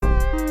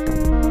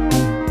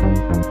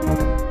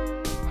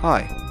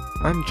Hi,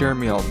 I'm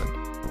Jeremy Ullman,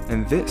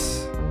 and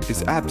this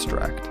is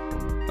Abstract,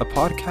 a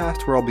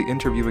podcast where I'll be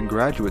interviewing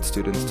graduate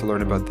students to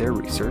learn about their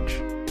research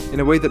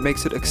in a way that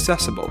makes it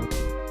accessible,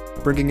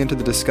 bringing into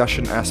the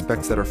discussion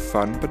aspects that are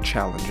fun but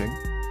challenging,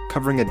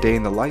 covering a day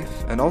in the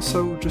life, and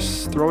also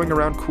just throwing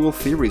around cool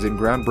theories and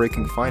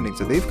groundbreaking findings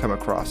that they've come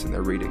across in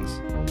their readings.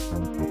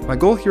 My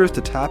goal here is to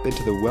tap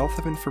into the wealth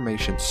of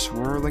information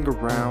swirling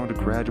around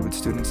graduate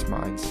students'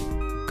 minds,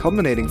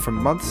 culminating from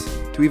months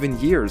to even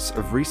years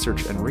of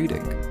research and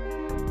reading.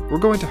 We're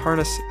going to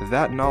harness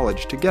that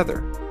knowledge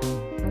together,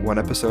 one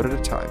episode at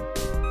a time.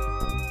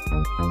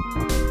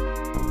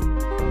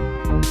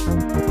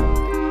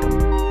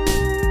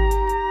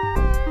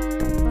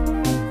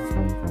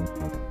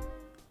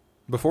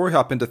 Before we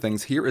hop into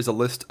things, here is a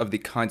list of the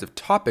kinds of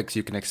topics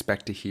you can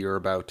expect to hear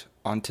about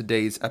on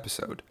today's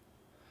episode.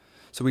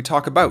 So we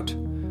talk about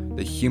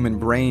the Human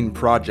Brain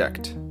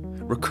Project,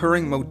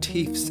 recurring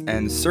motifs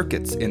and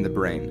circuits in the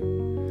brain.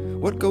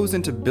 What goes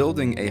into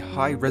building a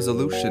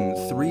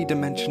high-resolution,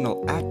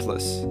 three-dimensional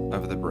atlas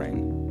of the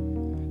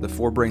brain? The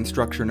forebrain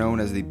structure known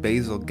as the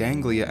basal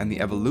ganglia and the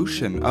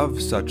evolution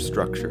of such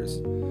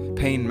structures.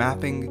 Pain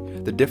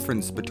mapping, the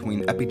difference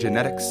between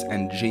epigenetics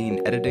and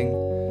gene editing,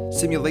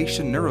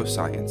 simulation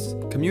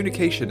neuroscience,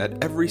 communication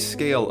at every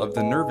scale of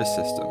the nervous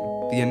system,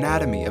 the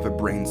anatomy of a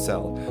brain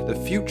cell, the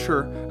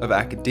future of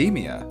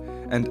academia,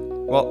 and,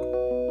 well,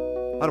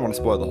 I don't want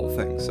to spoil the whole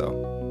thing, so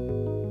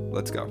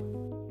let's go.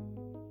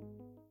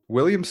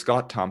 William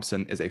Scott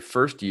Thompson is a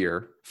first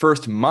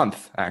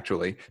month,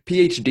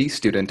 PhD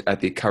student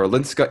at the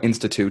Karolinska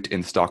Institute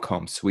in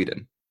Stockholm,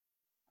 Sweden.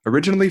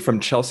 Originally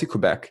from Chelsea,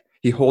 Quebec,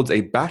 he holds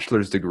a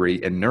bachelor's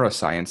degree in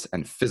neuroscience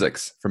and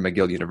physics from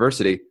McGill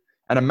University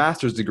and a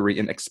master's degree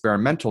in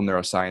experimental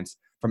neuroscience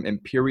from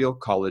Imperial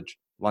College,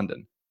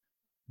 London.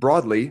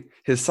 Broadly,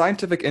 his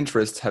scientific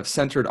interests have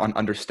centered on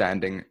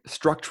understanding,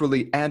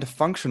 structurally and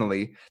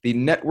functionally, the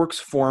networks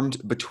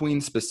formed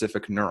between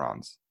specific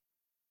neurons.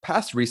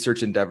 Past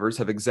research endeavors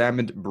have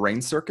examined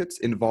brain circuits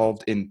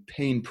involved in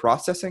pain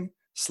processing,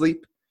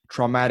 sleep,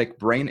 traumatic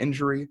brain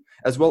injury,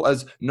 as well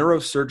as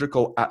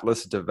neurosurgical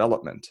atlas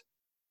development.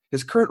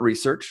 His current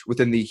research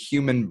within the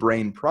Human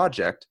Brain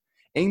Project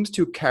aims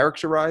to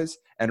characterize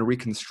and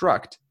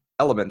reconstruct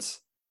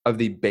elements of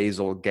the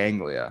basal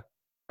ganglia,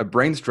 a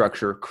brain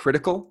structure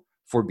critical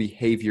for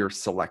behavior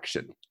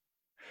selection.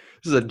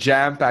 This is a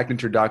jam-packed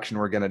introduction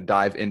we're going to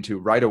dive into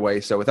right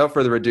away. So without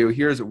further ado,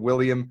 here's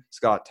William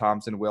Scott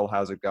Thompson. Will,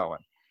 how's it going?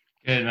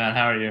 Good, man.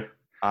 How are you?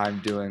 I'm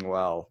doing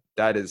well.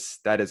 That is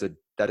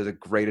a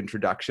great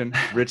introduction.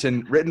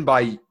 Written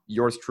by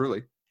yours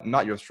truly.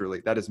 Not yours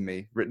truly. That is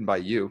me. Written by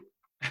you.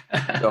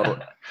 So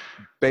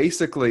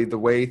basically, the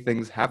way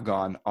things have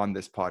gone on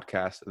this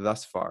podcast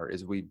thus far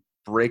is we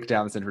break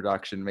down this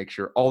introduction, make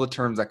sure all the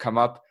terms that come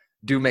up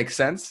do make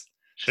sense.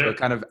 Sure. So it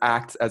kind of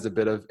acts as a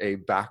bit of a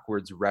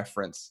backwards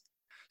reference.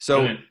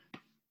 So Brilliant.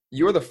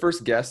 You're the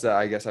first guest that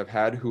I guess I've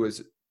had who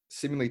has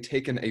seemingly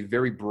taken a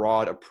very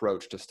broad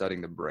approach to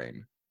studying the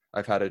brain.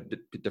 I've had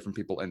different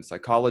people in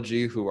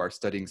psychology who are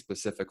studying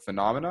specific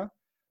phenomena,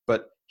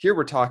 but here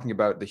we're talking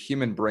about the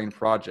Human Brain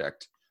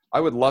Project.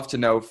 I would love to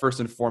know, first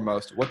and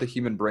foremost, what the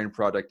Human Brain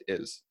Project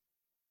is.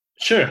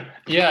 Sure.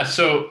 Yeah.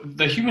 So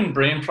the Human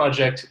Brain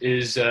Project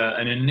is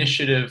an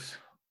initiative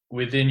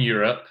within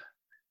Europe,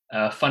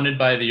 funded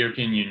by the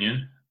European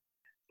Union,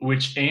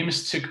 which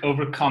aims to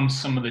overcome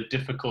some of the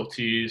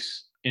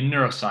difficulties in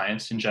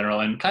neuroscience in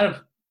general, and kind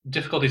of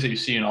difficulties that you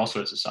see in all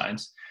sorts of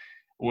science,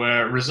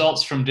 where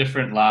results from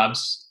different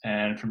labs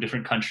and from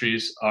different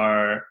countries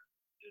are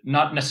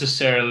not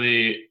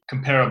necessarily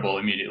comparable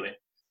immediately.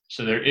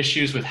 So there are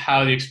issues with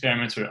how the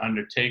experiments were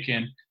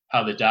undertaken,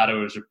 how the data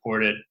was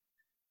reported,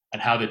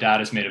 and how the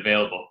data is made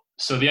available.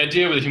 So the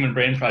idea with the Human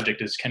Brain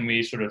Project is, can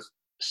we sort of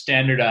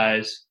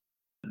standardize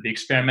the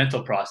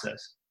experimental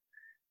process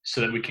so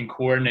that we can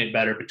coordinate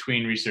better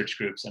between research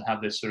groups and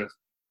have this sort of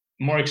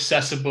more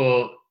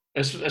accessible,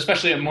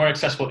 especially a more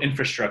accessible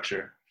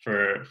infrastructure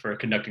for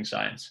conducting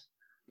science.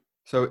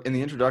 So in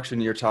the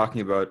introduction, you're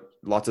talking about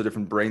lots of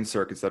different brain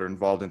circuits that are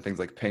involved in things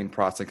like pain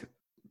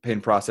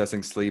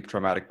processing, sleep,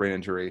 traumatic brain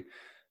injury.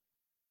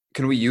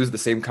 Can we use the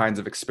same kinds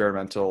of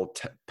experimental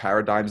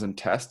paradigms and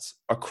tests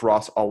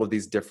across all of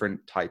these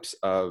different types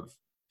of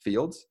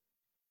fields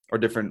or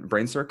different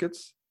brain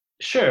circuits?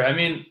 Sure. I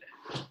mean,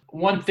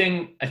 one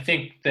thing I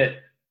think that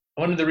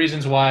one of the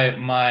reasons why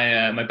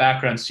my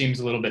background seems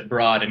a little bit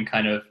broad and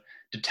kind of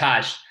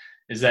detached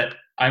is that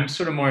I'm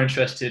sort of more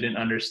interested in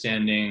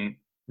understanding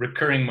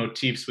recurring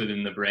motifs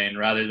within the brain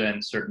rather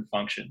than certain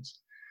functions.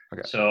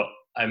 Okay. So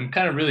I'm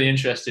kind of really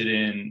interested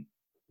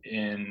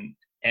in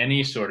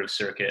any sort of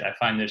circuit. I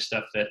find there's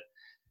stuff that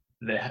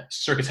the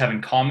circuits have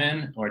in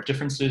common or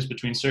differences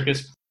between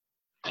circuits,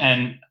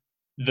 and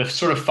the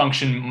sort of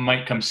function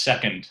might come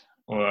second,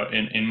 or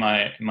in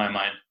my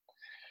mind.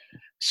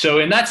 So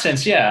in that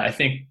sense, yeah, I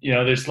think,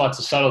 there's lots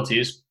of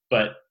subtleties,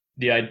 but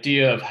the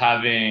idea of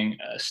having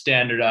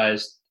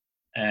standardized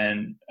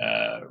and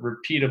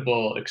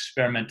repeatable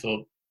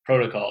experimental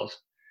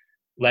protocols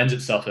lends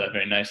itself to that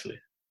very nicely.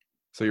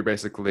 So you're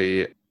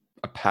basically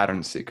a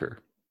pattern seeker.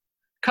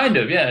 Kind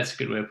of, yeah, that's a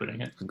good way of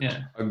putting it.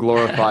 Yeah. A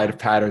glorified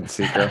pattern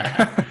seeker.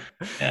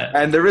 Yeah.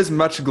 And there is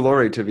much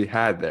glory to be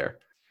had there.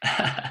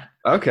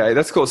 Okay,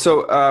 that's cool.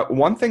 So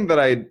one thing that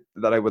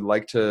I would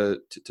like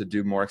to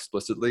do more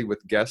explicitly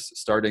with guests,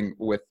 starting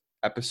with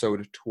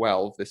episode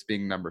 12, this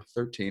being number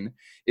 13,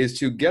 is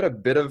to get a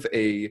bit of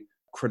a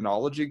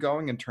chronology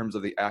going in terms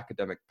of the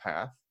academic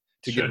path,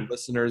 to Sure. give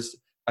listeners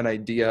an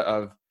idea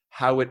of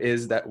how it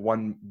is that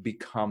one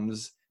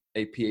becomes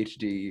a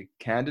PhD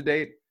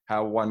candidate,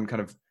 how one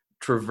kind of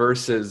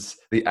traverses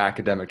the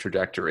academic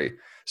trajectory.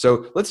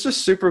 So let's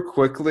just super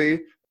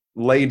quickly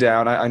lay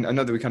down. I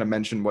know that we kind of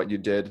mentioned what you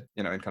did,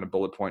 in kind of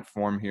bullet point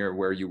form here,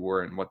 where you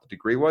were and what the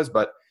degree was,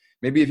 but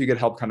maybe if you could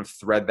help kind of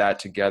thread that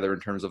together in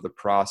terms of the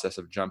process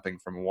of jumping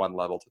from one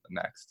level to the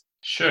next.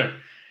 Sure.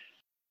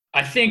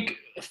 I think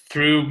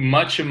through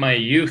much of my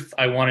youth,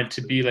 I wanted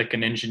to be like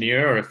an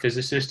engineer or a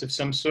physicist of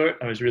some sort.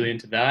 I was really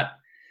into that.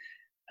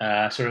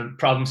 Sort of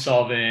problem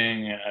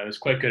solving. I was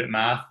quite good at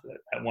math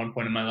at one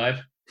point in my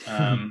life.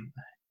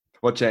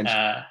 What changed?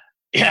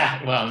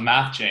 Yeah, well, the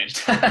math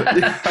changed.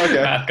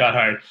 Okay. Math got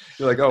hard.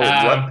 You're like, oh,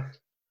 what?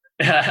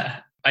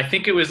 I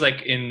think it was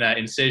like in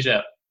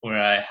Cégep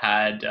where I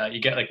had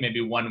you get like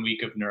maybe 1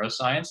 week of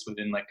neuroscience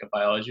within like a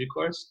biology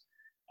course,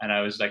 and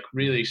I was like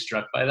really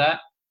struck by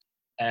that.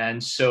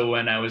 And so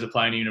when I was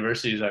applying to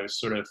universities, I was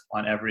sort of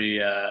on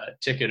every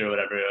ticket or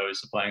whatever. I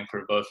was applying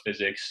for both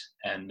physics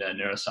and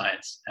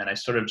neuroscience, and I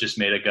sort of just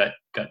made a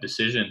gut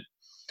decision.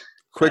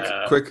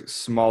 Quick,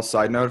 small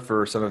side note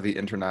for some of the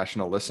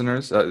international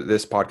listeners.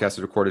 This podcast is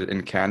recorded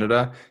in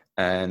Canada,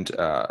 and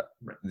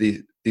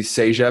the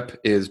Cégep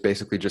is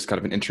basically just kind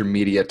of an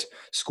intermediate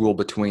school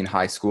between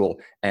high school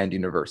and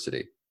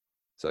university.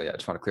 So yeah, I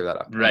just want to clear that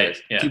up. Right.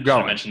 Anyways, yeah. keep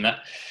going. I mentioned that.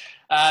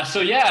 So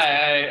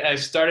yeah, I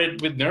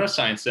started with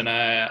neuroscience, and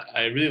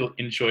I really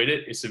enjoyed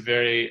it. It's a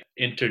very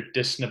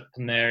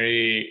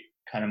interdisciplinary,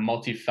 kind of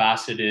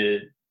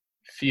multifaceted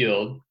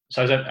field.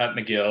 So I was at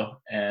McGill,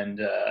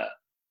 and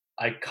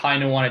I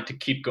kind of wanted to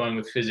keep going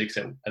with physics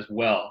as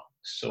well.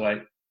 So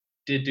I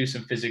did do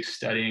some physics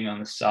studying on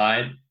the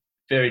side.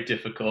 Very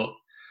difficult.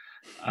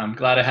 I'm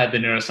glad I had the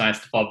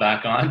neuroscience to fall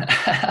back on.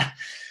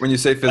 When you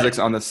say physics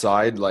on the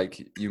side,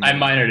 like I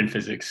minored in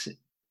physics.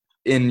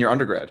 In your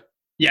undergrad?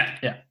 Yeah.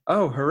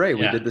 Oh, hooray.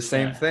 We did the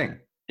same thing.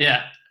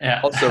 Yeah.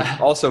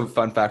 Also,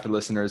 fun fact for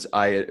listeners,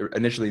 I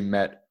initially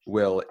met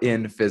Will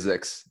in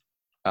physics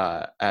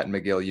at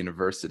McGill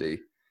University.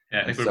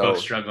 Yeah, I think we're both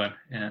struggling.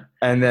 Yeah.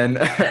 And then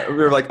we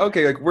were like,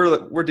 okay, like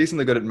we're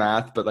decently good at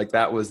math, but like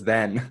that was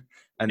then.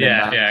 And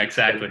then yeah,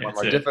 exactly.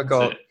 More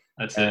difficult.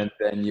 That's and it.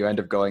 Then you end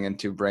up going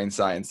into brain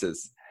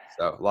sciences.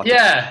 So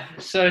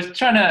So I was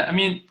trying to. I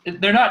mean,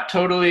 they're not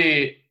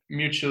totally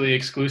mutually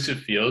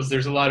exclusive fields.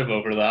 There's a lot of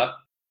overlap,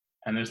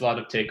 and there's a lot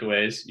of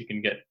takeaways you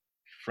can get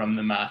from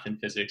the math and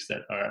physics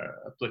that are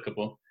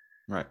applicable.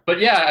 Right. But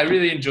yeah, I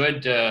really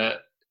enjoyed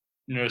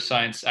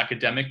neuroscience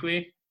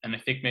academically, and I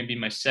think maybe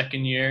my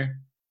second year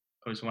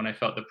was when I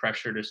felt the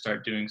pressure to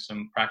start doing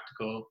some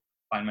practical,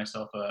 find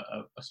myself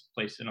a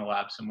place in a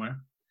lab somewhere.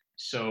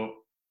 So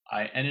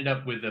I ended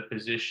up with a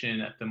position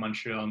at the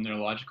Montreal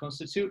Neurological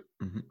Institute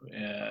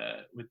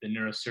with the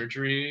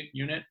neurosurgery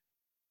unit,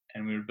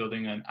 and we were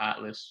building an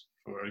atlas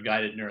for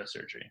guided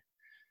neurosurgery.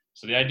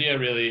 So the idea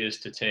really is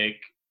to take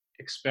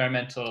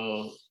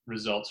experimental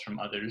results from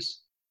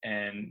others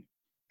and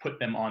put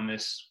them on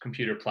this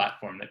computer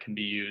platform that can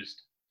be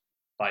used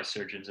by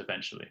surgeons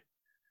eventually.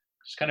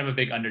 It's kind of a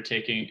big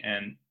undertaking,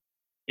 and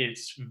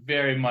it's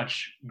very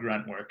much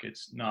grunt work.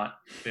 It's not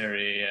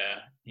very,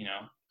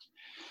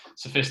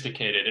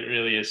 sophisticated. It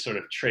really is sort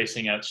of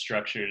tracing out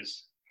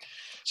structures.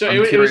 So it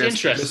was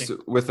interesting.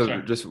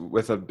 Just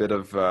with a bit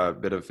of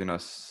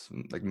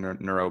like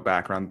neuro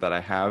background that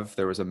I have,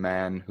 there was a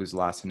man whose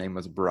last name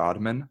was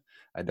Brodmann.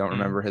 I don't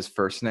remember his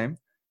first name.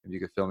 If you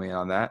could fill me in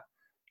on that.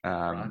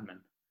 Brodmann.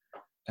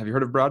 Have you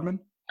heard of Brodmann?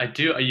 I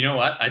do. You know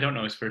what? I don't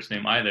know his first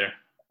name either.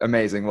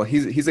 Amazing. Well,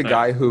 he's a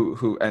guy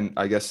who, and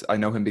I guess I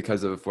know him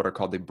because of what are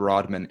called the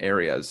Brodmann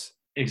areas.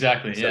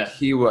 Exactly. So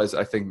he was,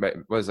 I think,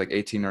 like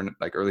 18 or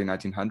like early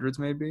 1900s,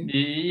 maybe.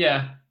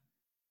 Yeah,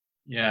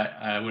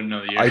 I wouldn't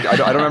know the year. I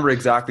don't remember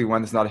exactly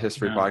when. It's not a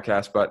history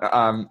podcast, but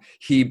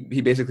he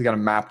basically kind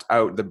of mapped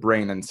out the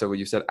brain. And so when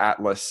you said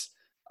atlas,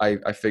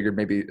 I figured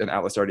maybe an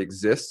atlas already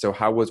exists. So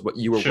how was what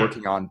you were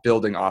working on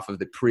building off of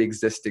the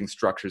pre-existing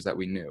structures that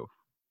we knew?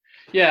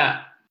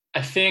 Yeah,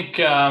 I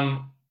think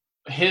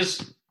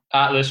his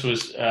atlas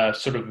was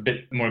sort of a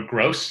bit more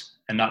gross,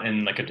 and not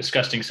in like a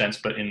disgusting sense,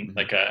 but in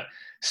like a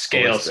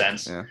scale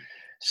sense. Yeah.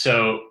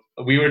 So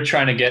we were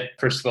trying to get,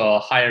 first of all,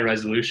 higher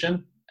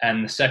resolution,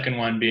 and the second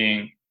one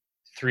being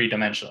 3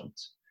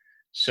 dimensions.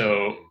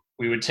 So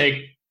we would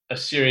take a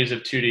series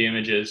of 2D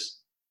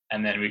images,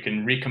 and then we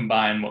can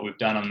recombine what we've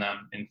done on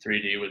them in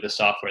 3D with the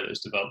software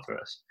that's developed for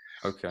us.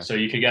 Okay. So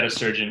you could get a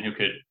surgeon who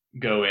could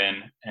go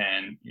in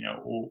and,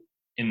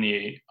 in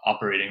the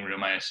operating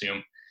room, I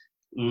assume,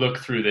 look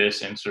through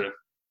this and sort of,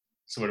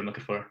 so what I'm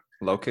looking for?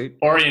 Locate?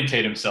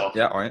 Orientate himself.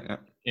 Yeah, all right. Yeah.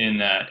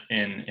 In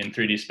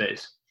 3D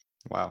space.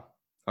 Wow.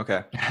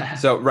 Okay.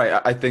 So,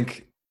 right, I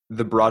think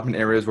the Brodmann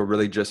areas were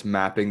really just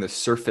mapping the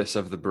surface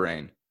of the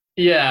brain.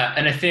 Yeah,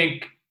 and I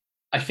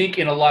think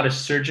in a lot of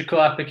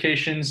surgical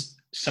applications,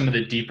 some of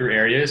the deeper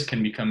areas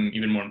can become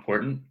even more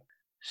important.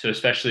 So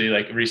especially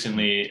like Mhm.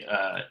 recently,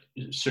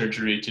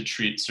 surgery to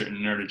treat certain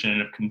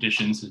neurodegenerative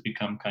conditions has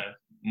become kind of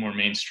more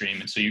mainstream,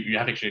 and so you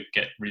have to actually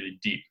get really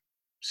deep.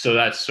 So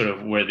that's sort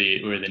of where the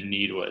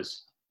need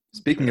was for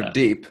Speaking of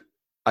deep,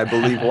 I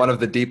believe that. one of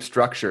the deep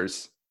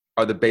structures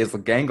are the basal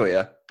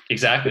ganglia,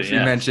 Exactly. which you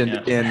Yeah.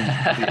 mentioned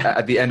Yeah.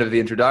 at the end of the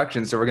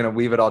introduction. So we're going to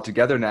weave it all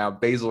together now.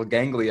 Basal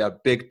ganglia,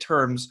 big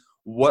terms.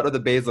 What are the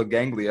basal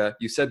ganglia?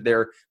 You said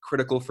they're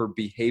critical for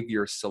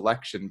behavior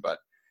selection, but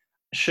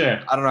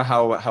Sure. I don't know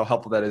how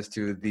helpful that is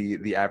to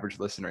the average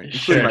listener, including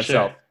Sure. Sure.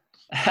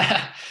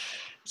 myself.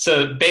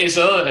 So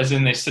basal, as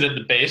in they sit at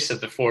the base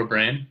of the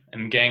forebrain,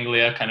 and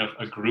ganglia, kind of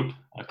a group,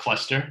 a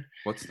cluster.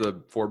 What's the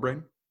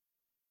forebrain?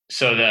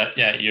 So that,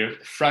 yeah, your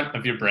front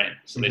of your brain.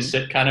 So they Mm-hmm.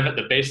 sit kind of at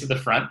the base of the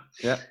front.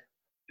 Yeah.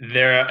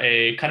 They're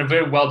a kind of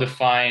very well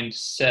defined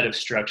set of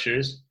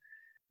structures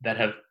that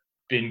have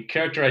been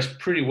characterized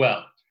pretty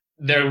well.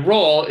 Their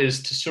role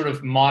is to sort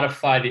of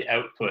modify the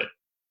output,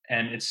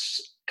 and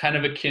it's kind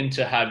of akin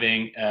to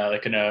having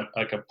like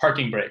a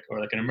parking brake or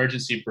like an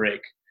emergency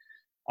brake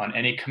on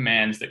any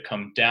commands that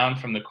come down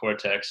from the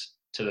cortex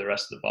to the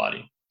rest of the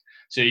body.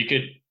 So you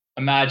could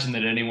imagine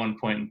that at any one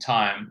point in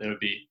time, there would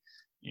be,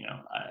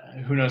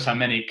 who knows how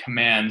many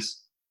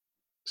commands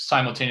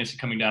simultaneously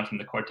coming down from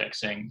the cortex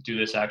saying, do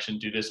this action,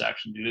 do this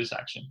action, do this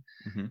action.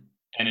 Mm-hmm.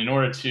 And in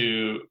order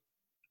to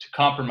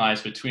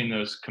compromise between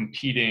those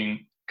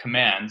competing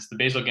commands, the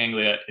basal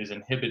ganglia is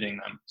inhibiting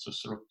them, so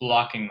sort of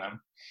blocking them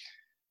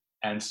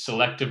and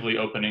selectively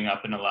opening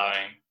up and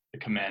allowing the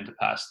command to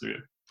pass through.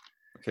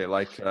 Okay,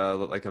 like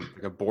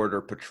a border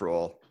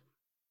patrol,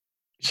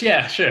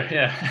 Yeah, sure,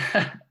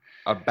 yeah.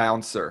 a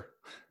bouncer,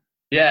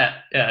 Yeah,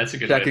 that's a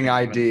good way of checking thinking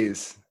about it.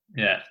 IDs.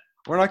 Yeah,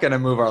 We're not going to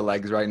move our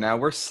legs right now.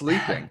 We're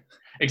sleeping.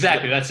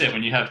 exactly. That's it.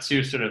 When you have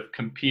two sort of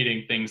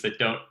competing things that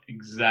don't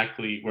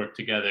exactly work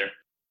together,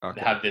 they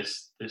Okay. have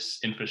this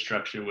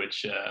infrastructure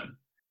which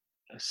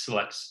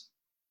selects.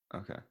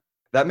 Okay.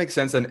 That makes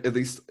sense, and at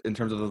least in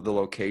terms of the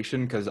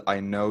location, because I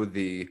know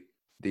the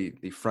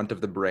front of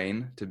the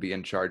brain to be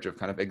in charge of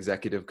kind of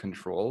executive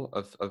control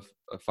of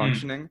Mm.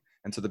 functioning.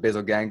 And so the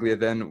basal ganglia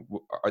then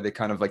are they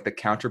kind of like the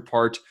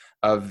counterpart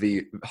of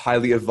the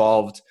highly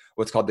evolved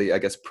what's called the, I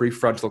guess,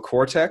 prefrontal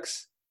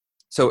cortex?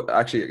 So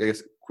actually, I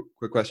guess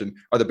quick question: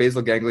 are the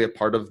basal ganglia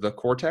part of the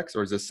cortex,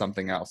 or is this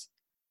something else?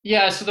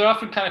 Yeah, so they're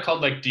often kind of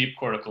called like deep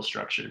cortical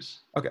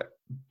structures. Okay.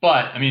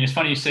 But I mean, it's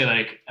funny you say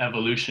like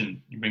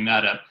evolution. You bring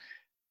that up.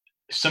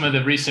 Some of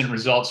the recent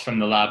results from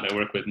the lab I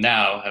work with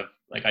now have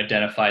like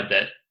identified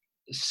that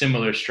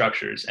similar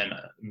structures and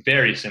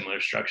very similar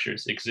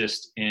structures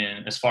exist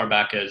in as far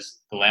back as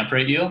the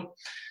lamprey eel,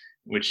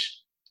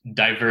 which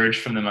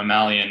diverged from the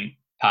mammalian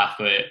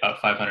pathway about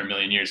 500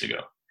 million years ago.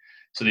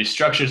 So these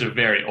structures are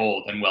very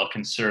old and well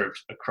conserved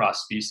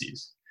across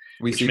species,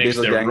 We which see makes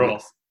basal their ganglia.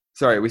 role.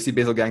 Sorry, we see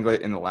basal ganglia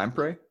in the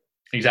lamprey.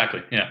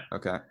 Exactly, yeah.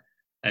 Okay.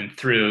 And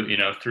through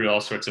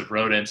all sorts of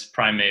rodents,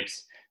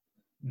 primates,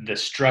 the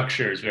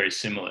structure is very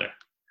similar.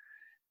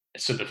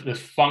 So the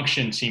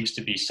function seems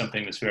to be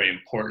something that's very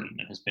important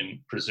and has been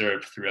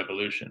preserved through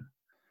evolution.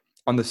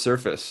 On the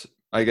surface,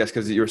 I guess,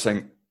 because you were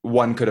saying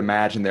one could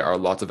imagine there are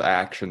lots of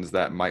actions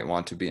that might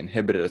want to be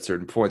inhibited at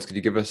certain points. Could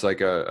you give us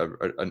like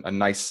a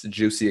nice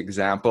juicy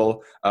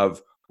example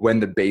of when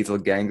the basal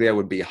ganglia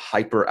would be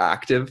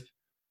hyperactive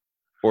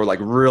or like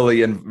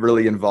really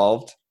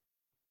involved?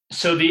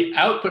 So the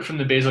output from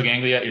the basal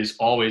ganglia is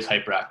always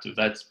hyperactive.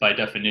 That's by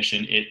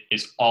definition, it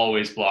is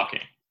always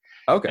blocking.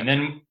 Okay. And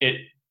then it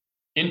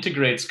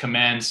integrates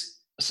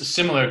commands,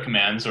 similar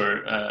commands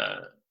or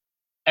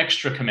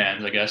extra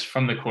commands, I guess,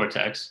 from the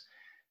cortex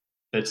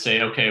that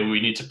say, okay, we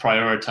need to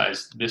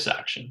prioritize this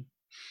action.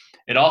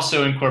 It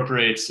also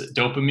incorporates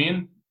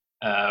dopamine,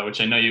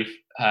 which I know you've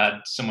had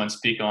someone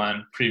speak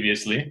on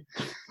previously.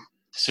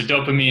 So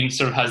dopamine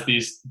sort of has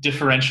these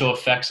differential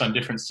effects on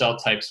different cell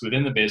types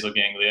within the basal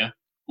ganglia,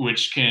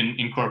 which can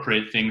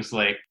incorporate things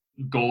like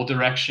goal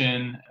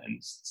direction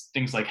and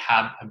things like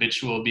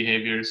habitual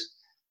behaviors.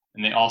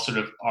 And they all sort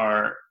of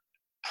are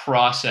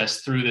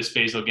processed through this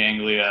basal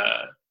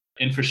ganglia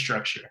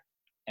infrastructure.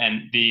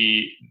 And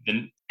the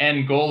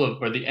end goal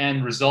of, or the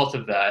end result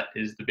of that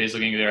is the basal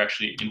ganglia are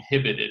actually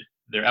inhibited,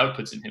 their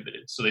output's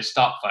inhibited. So they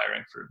stop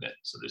firing for a bit.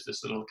 So there's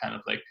this little kind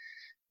of like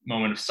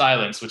moment of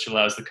silence, which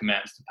allows the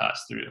commands to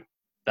pass through.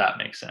 That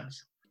makes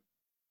sense.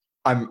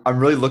 I'm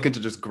really looking to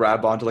just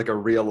grab onto like a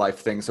real life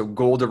thing. So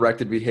goal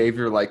directed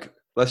behavior, like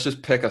let's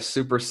just pick a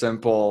super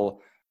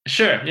simple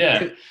Sure.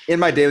 Yeah. in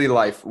my daily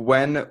life.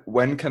 When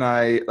can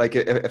I, like,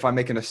 if I'm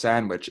making a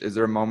sandwich, is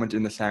there a moment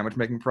in the sandwich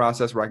making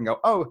process where I can go,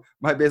 oh,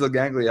 my basal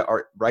ganglia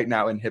are right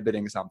now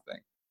inhibiting something?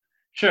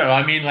 Sure.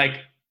 I mean, like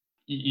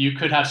you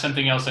could have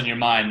something else on your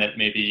mind that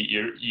maybe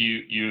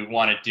you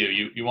want to do.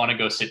 You want to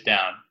go sit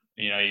down.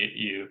 But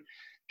you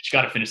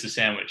got to finish the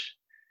sandwich.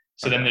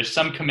 So then Okay. there's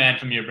some command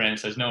from your brain that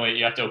says, no, wait,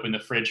 you have to open the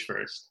fridge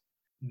first.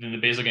 the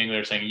basal ganglia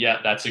are saying, yeah,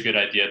 that's a good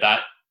idea.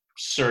 That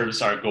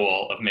serves our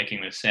goal of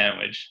making this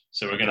sandwich.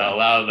 So we're going to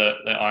allow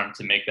the arm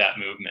to make that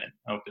movement,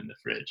 open the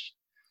fridge.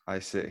 I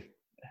see.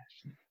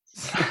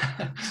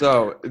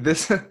 So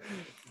this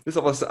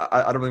almost,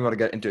 I don't really want to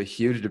get into a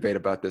huge debate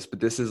about this, but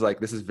this is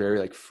very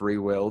like free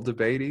will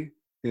debatey,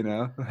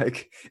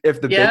 like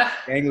if the basal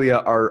ganglia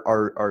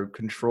are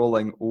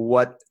controlling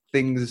what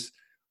things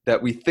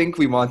that we think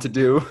we want to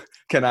do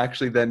can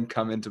actually then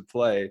come into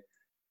play,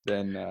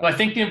 then well, I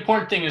think the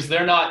important thing is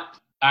they're not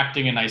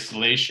acting in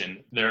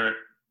isolation. They're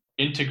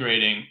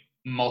integrating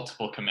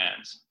multiple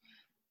commands.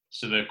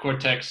 So the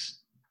cortex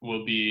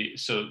will be,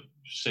 so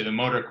say the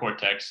motor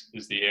cortex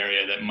is the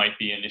area that might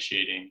be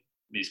initiating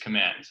these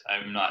commands.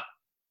 I'm not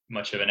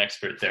much of an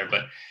expert there,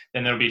 but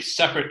then there'll be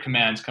separate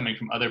commands coming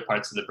from other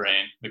parts of the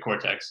brain, the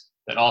cortex,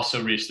 that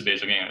also reach the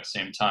basal ganglia at the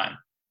same time.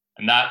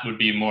 And that would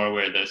be more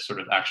where the sort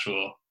of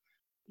actual,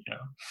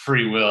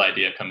 free will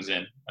idea comes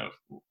in, of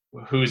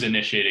who's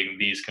initiating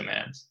these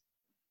commands.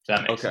 Does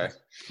that make sense?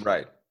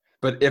 Right.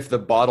 But if the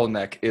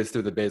bottleneck is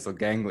through the basal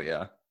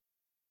ganglia,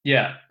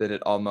 then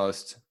it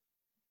almost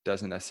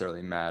doesn't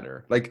necessarily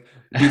matter. Like,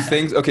 do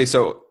things, okay,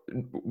 so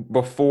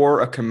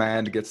before a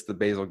command gets the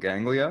basal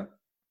ganglia,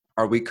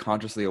 are we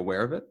consciously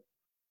aware of it?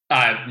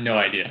 I have no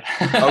idea.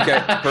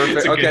 Okay,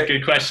 perfect. It's a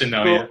good question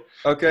though. Cool.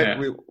 Yeah. Okay,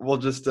 yeah. We'll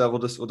just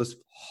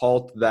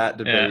halt that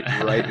debate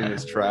right in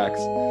its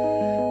tracks.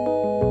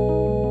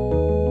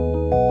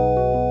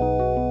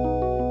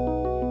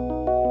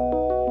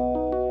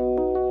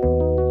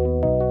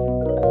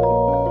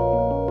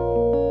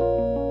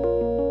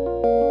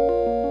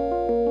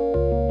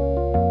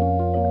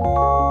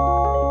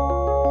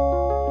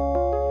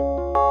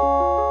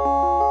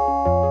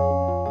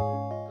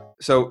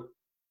 So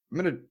I'm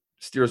going to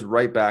steer us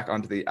right back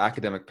onto the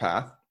academic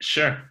path.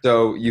 Sure.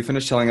 So you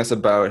finished telling us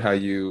about how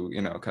you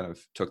kind of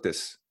took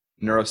this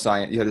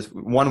neuroscience. You had this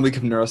 1 week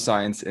of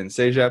neuroscience in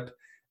CEGEP,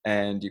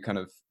 and you kind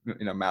of,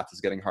 math is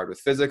getting hard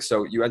with physics.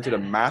 So you entered a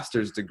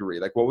master's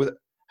degree. Like,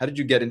 how did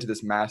you get into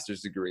this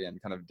master's degree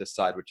and kind of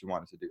decide what you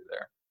wanted to do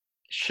there?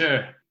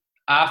 Sure.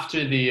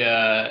 After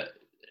the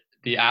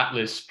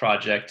Atlas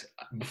project,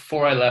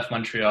 before I left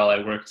Montreal,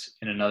 I worked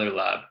in another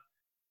lab.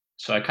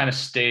 So I kind of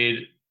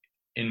stayed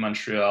in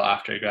Montreal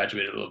after I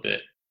graduated a little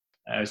bit.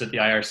 I was at the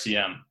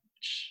IRCM,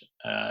 which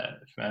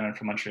if anyone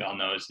from Montreal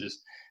knows,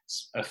 is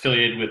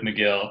affiliated with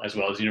McGill as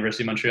well as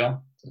University of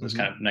Montreal. So it's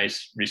kind of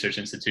nice research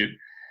institute.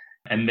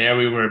 And there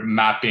we were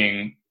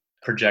mapping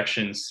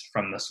projections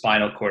from the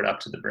spinal cord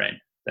up to the brain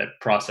that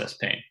process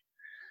pain.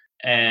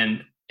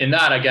 And in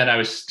that, again, I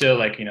was still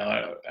like,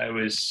 I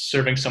was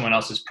serving someone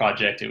else's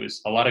project. It was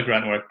a lot of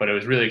grunt work, but it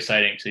was really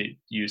exciting to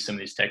use some of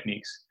these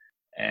techniques.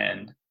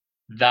 And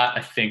that,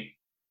 I think,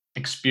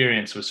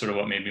 experience was sort of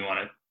what made me want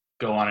to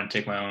go on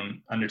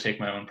and undertake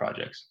my own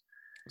projects.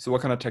 So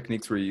what kind of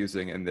techniques were you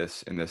using in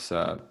this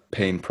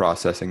pain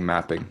processing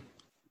mapping?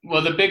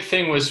 Well, the big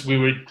thing was we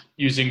were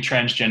using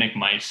transgenic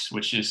mice,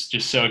 which is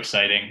just so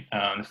exciting.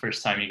 The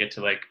first time you get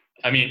to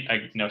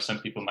I know some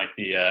people might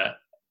be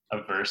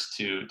averse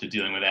to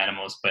dealing with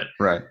animals, but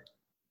right.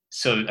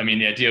 So,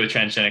 the idea with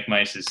transgenic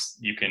mice is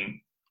you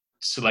can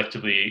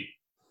selectively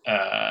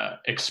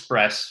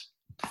express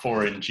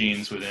foreign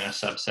genes within a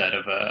subset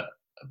of a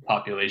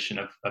population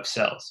of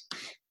cells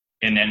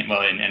in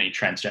any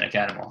transgenic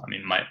animal.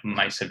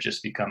 Mice have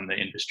just become the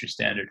industry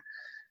standard.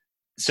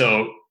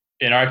 So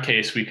in our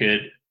case, we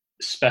could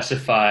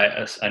specify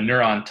a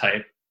neuron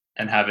type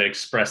and have it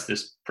express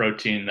this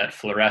protein that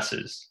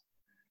fluoresces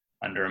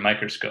under a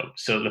microscope.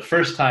 So the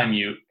first time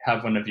you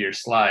have one of your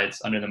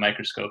slides under the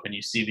microscope and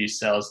you see these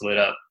cells lit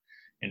up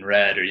in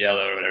red or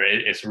yellow or whatever,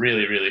 it's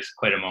really, really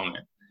quite a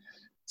moment.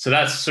 So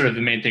that's sort of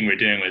the main thing we're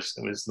doing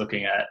was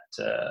looking at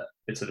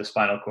bits of the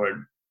spinal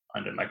cord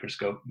under a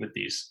microscope with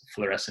these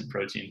fluorescent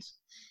proteins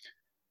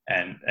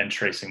and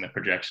tracing the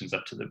projections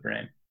up to the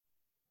brain.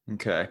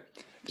 Okay.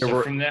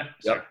 From there,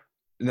 yep.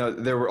 No,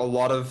 there were a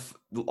lot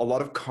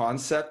of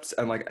concepts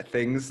and like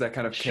things that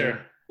kind of came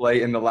into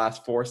play in the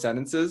last 4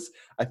 sentences.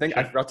 I think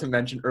I forgot to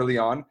mention early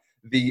on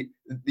the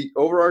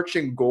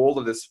overarching goal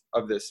of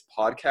this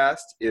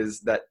podcast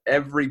is that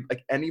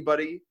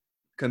anybody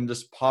can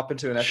just pop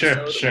into an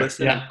episode,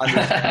 listen, and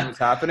understand what's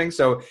happening.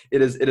 So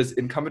it is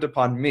incumbent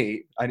upon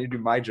me. I need to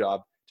do my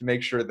job to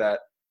make sure that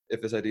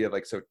if this idea of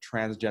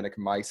transgenic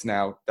mice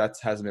now, that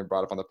hasn't been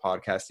brought up on the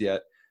podcast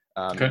yet.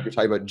 You're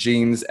talking about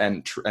genes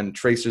and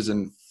tracers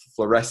and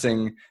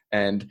fluorescing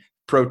and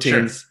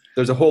proteins. Sure.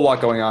 There's a whole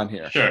lot going on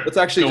here. Sure. Let's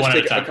actually just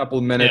take a couple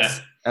of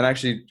minutes and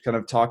actually kind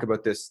of talk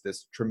about this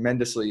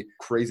tremendously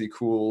crazy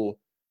cool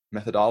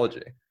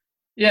methodology.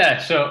 Yeah.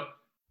 So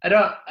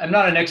I'm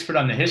not an expert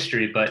on the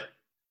history, but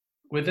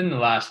within the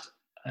last,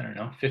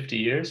 50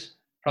 years,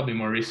 probably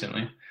more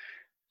recently,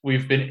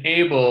 we've been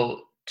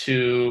able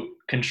to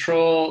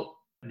control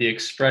the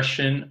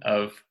expression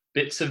of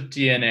bits of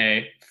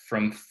DNA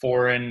from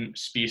foreign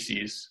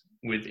species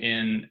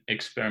within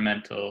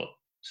experimental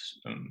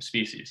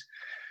species.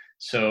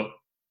 So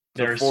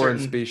there are foreign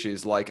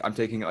species, like I'm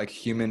taking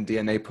human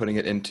DNA, putting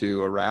it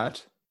into a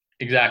rat.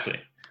 Exactly.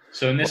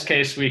 So in this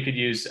case, we could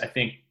use, I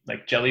think,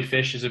 like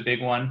jellyfish is a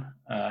big one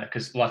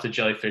because lots of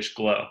jellyfish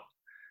glow.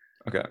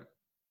 Okay.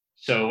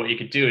 So what you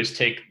could do is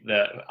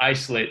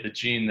isolate the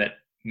gene that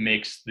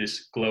makes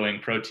this glowing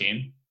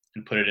protein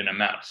and put it in a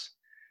mouse.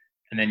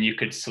 And then you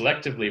could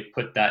selectively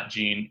put that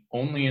gene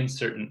only in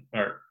certain,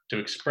 or to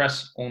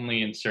express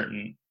only in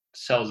certain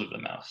cells of the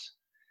mouse.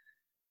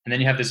 And then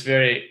you have this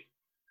very,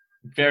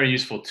 very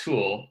useful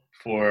tool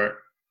for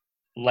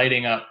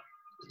lighting up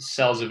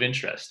cells of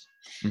interest.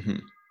 Mm-hmm.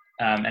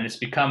 And it's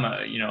become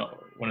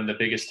one of the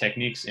biggest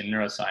techniques in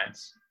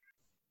neuroscience.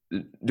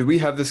 Do we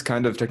have this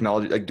kind of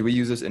technology? Like, do we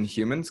use this in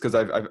humans? Because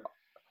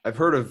I've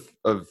heard of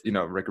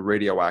like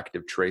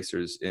radioactive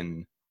tracers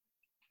in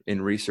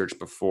research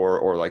before,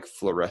 or like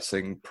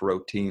fluorescing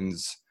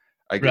proteins,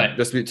 Right.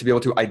 just to be able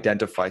to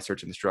identify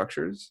certain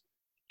structures.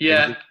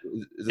 Yeah.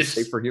 Is this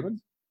safe for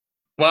humans?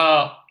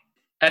 Well,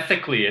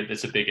 ethically,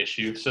 it's a big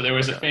issue. So there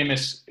was a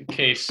famous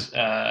case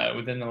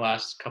within the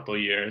last couple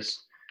of years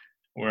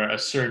where a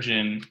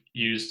surgeon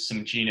used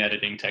some gene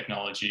editing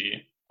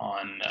technology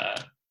on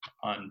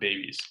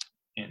babies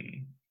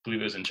I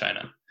believe it was in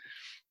China.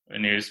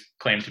 And he was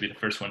claimed to be the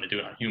first one to do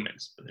it on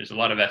humans. But there's a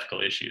lot of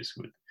ethical issues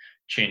with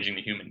changing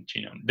the human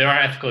genome. There are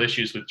ethical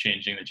issues with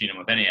changing the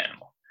genome of any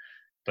animal.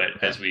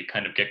 But as we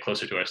kind of get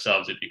closer to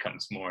ourselves, it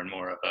becomes more and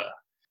more of a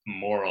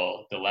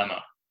moral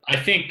dilemma. I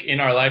think in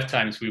our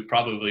lifetimes, we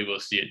probably will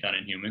see it done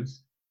in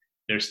humans.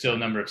 There's still a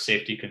number of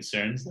safety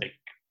concerns, like,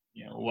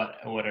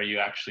 what are you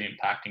actually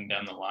impacting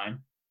down the line?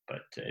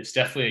 But it's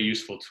definitely a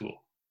useful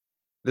tool.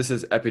 This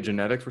is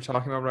epigenetics we're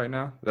talking about right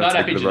now? Not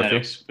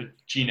epigenetics, but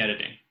gene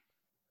editing.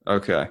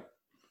 Okay.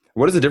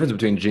 What is the difference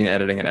between gene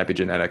editing and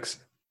epigenetics?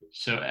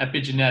 So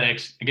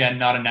epigenetics, again,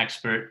 not an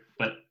expert,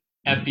 but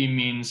epi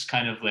means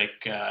kind of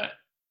like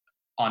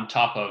on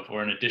top of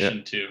or in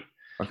addition to.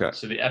 Okay.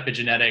 So the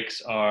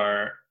epigenetics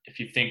are, if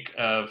you think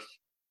of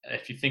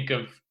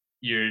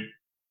your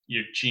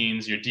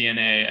genes, your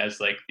DNA as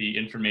like the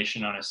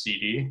information on a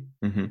CD,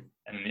 and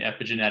the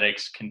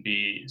epigenetics can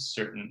be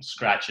certain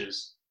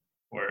scratches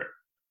or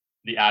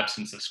the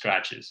absence of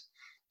scratches.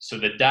 So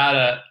the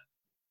data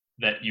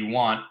that you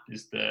want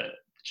is the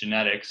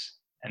genetics,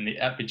 and the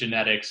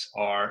epigenetics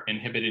are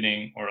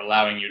inhibiting or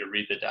allowing you to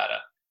read the data.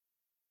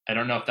 I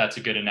don't know if that's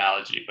a good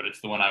analogy, but it's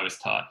the one I was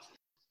taught.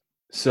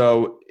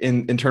 So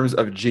in terms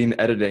of gene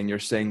editing, you're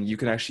saying you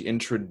can actually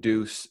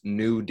introduce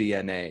new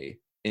DNA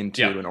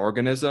into an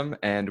organism,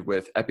 and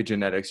with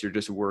epigenetics, you're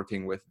just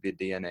working with the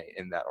DNA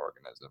in that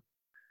organism.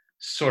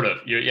 Sort of.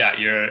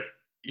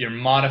 You're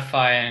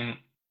modifying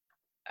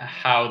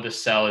how the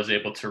cell is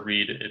able to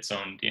read its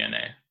own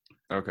DNA.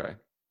 Okay.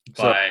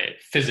 By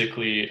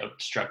physically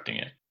obstructing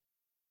it.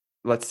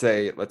 Let's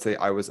say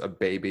I was a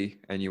baby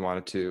and you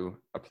wanted to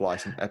apply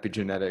some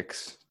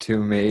epigenetics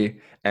to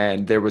me,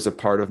 and there was a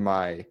part of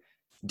my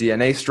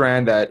DNA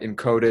strand that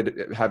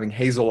encoded having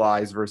hazel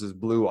eyes versus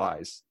blue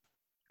eyes.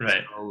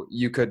 Right. So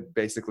you could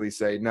basically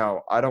say,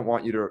 no, I don't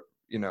want you to,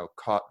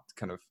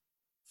 kind of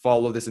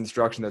follow this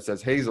instruction that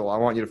says hazel. I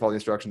want you to follow the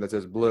instruction that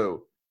says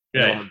blue.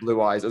 Right. Blue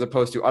eyes, as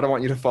opposed to, I don't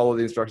want you to follow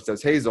the instruction that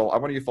says hazel. I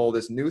want you to follow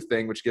this new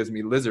thing, which gives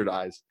me lizard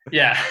eyes.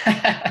 Yeah.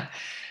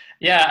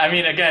 Yeah. I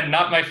mean, again,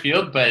 not my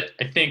field, but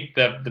I think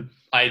the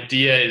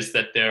idea is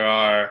that there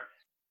are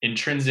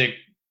intrinsic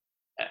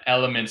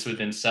elements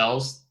within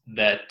cells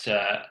that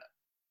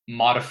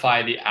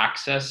modify the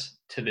access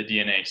to the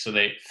DNA. So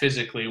they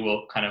physically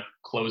will kind of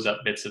close up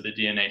bits of the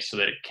DNA so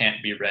that it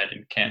can't be read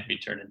and can't be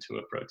turned into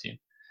a protein.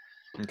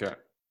 Okay.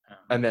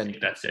 And then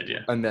that's the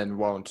idea. And then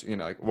won't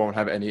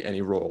have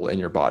any role in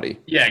your body.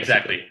 Yeah,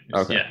 exactly.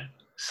 Okay. Yeah.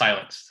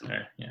 Silenced.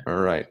 Yeah.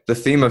 All right. The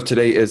theme of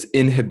today is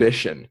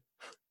inhibition.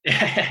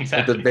 Yeah,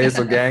 exactly. The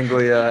basal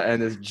ganglia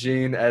and this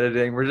gene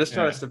editing. We're just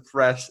trying to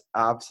suppress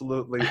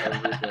absolutely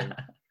everything.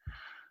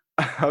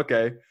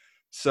 Okay.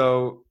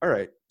 So, all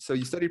right. So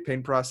you studied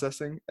pain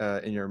processing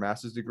in your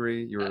master's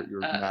degree. You were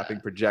mapping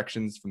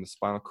projections from the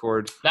spinal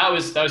cord. That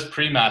was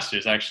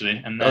pre-masters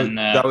actually, and then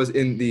that was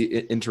in the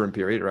interim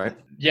period, right?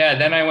 Yeah.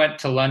 Then I went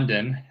to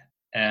London,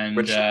 and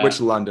which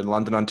London?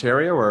 London,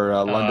 Ontario, or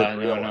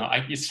London? No.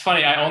 It's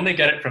funny. I only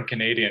get it from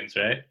Canadians,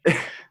 right?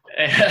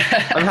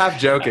 I'm half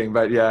joking,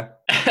 but yeah.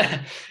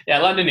 Yeah,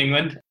 London,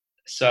 England.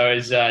 So I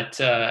was at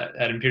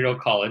Imperial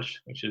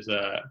College, which is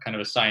a kind of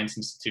a science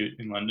institute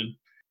in London.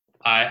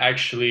 I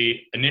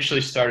actually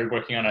initially started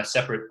working on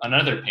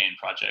another pain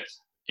project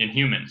in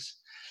humans.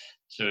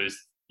 So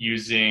it's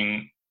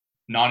using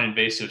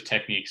non-invasive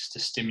techniques to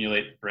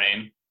stimulate the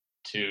brain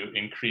to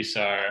increase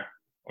or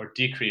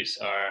decrease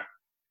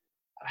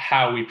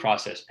how we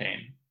process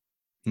pain.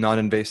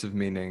 Non-invasive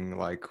meaning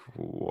like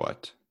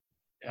what?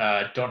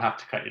 Don't have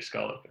to cut your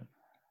skull open.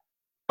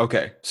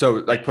 Okay, so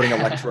like putting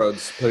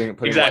electrodes, putting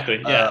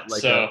exactly,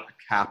 a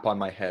cap on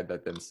my head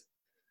that then.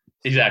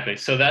 Exactly.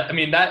 So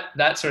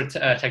that sort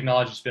of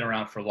technology has been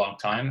around for a long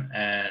time,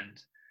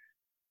 and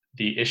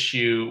the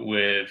issue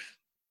with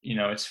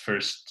its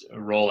first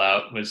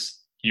rollout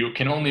was you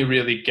can only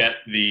really get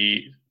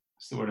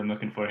what's the word I'm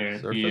looking for here?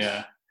 Surface?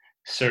 The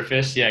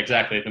surface. Yeah,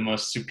 exactly. The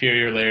most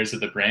superior layers of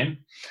the brain.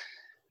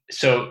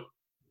 So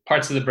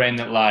parts of the brain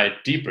that lie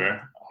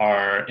deeper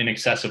are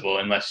inaccessible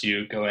unless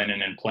you go in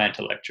and implant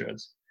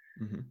electrodes.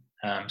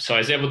 So I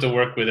was able to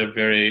work with a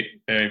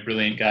very, very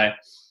brilliant guy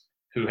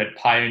who had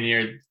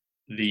pioneered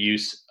the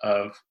use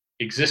of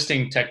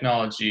existing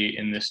technology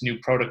in this new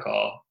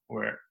protocol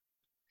where,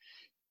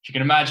 if you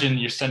can imagine,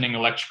 you're sending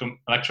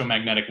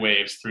electromagnetic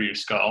waves through your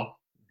skull.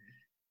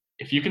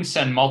 If you can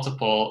send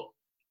multiple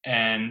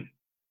and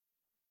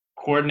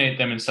coordinate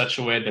them in such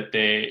a way that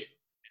they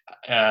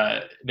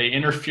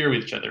interfere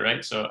with each other,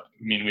 right? So, I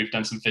mean, we've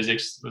done some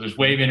physics. There's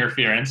wave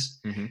interference,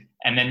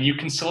 and then you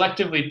can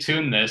selectively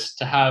tune this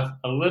to have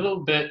a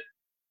little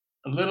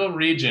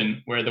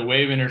region where the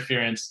wave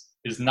interference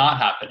is not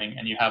happening,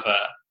 and you have a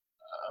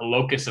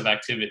locus of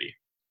activity.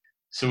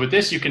 So with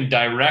this, you can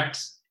direct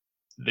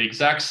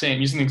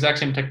using the exact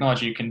same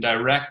technology, you can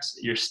direct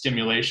your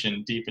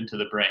stimulation deep into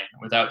the brain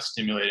without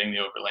stimulating the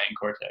overlaying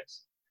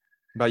cortex.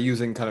 By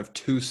using kind of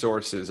two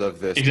sources of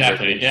this.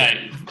 Exactly. Yeah.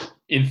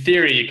 In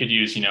theory, you could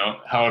use,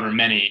 however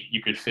many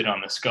you could fit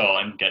on the skull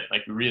and get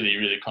like really,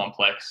 really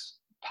complex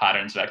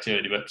patterns of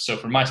activity. But so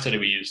for my study,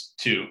 we used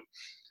two.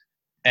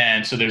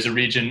 And so there's a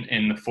region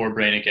in the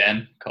forebrain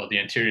again called the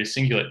anterior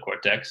cingulate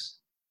cortex.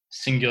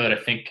 Cingulate,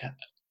 I think, has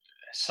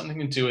something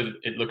to do with,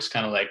 it looks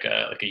kind of like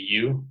a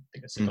U. I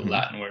think it's like a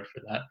Latin word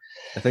for that.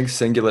 I think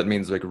cingulate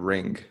means like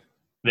ring.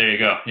 There you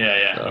go.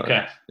 Yeah.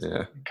 Okay.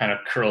 Yeah. Kind of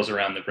curls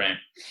around the brain.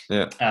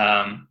 Yeah.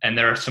 And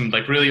there are some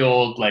like really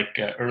old, like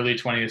early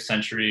 20th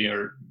century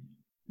or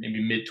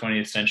maybe mid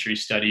 20th century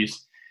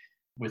studies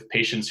with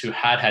patients who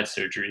had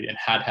surgery and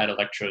had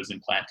electrodes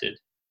implanted.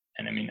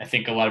 And I mean, I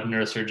think a lot of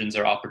neurosurgeons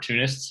are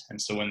opportunists.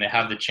 And so when they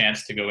have the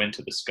chance to go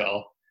into the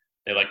skull,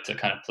 they like to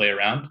kind of play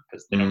around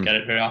because they don't get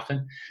it very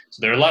often.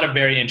 So there are a lot of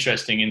very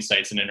interesting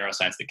insights into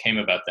neuroscience that came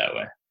about that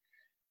way.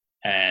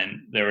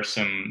 And there were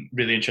some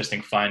really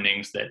interesting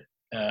findings that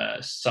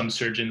some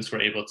surgeons were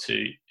able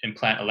to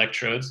implant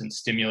electrodes and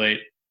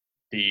stimulate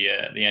the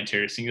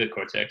anterior cingulate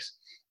cortex,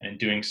 and in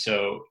doing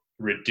so,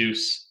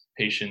 reduce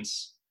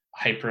patients'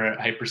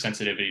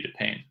 hypersensitivity to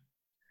pain.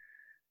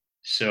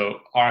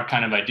 So our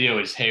kind of idea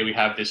was, hey, we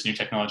have this new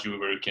technology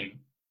where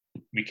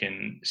we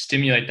can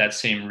stimulate that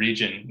same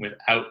region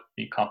without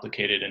the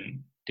complicated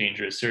and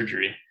dangerous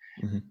surgery,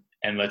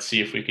 and let's see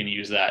if we can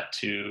use that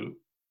to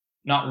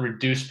not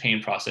reduce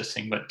pain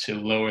processing, but to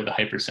lower the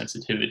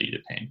hypersensitivity to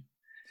pain.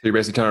 So you're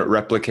basically trying to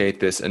replicate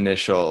this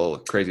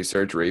initial crazy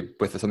surgery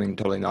with something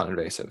totally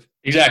non-invasive.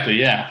 Exactly.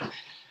 Yeah.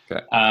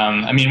 Okay.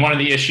 I mean, one of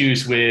the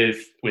issues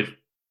with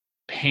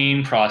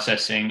pain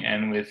processing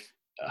and with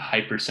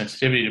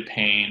hypersensitivity to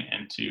pain,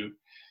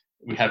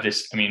 we have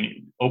this,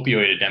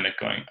 opioid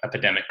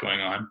epidemic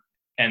going on,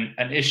 and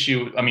an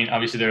issue. I mean,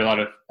 obviously there are a lot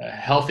of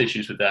health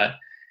issues with that,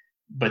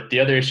 but the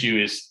other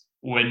issue is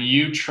when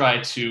you try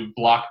to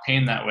block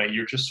pain that way,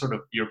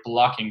 you're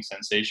blocking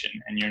sensation,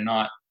 and you're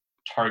not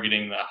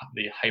targeting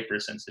the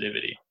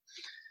hypersensitivity.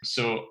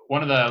 So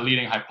one of the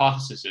leading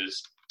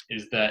hypotheses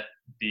is that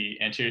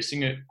the anterior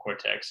cingulate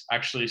cortex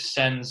actually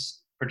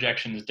sends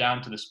projections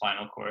down to the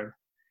spinal cord,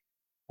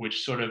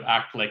 which sort of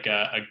act like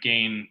a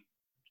gain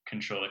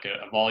control, like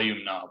a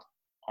volume knob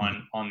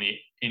on the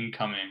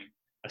incoming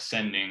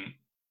ascending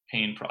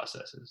pain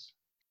processes.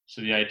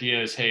 So the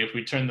idea is, hey, if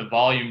we turn the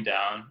volume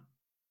down,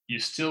 you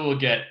still will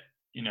get,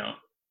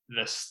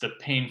 the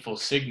painful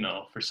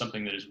signal for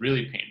something that is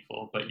really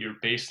painful, but your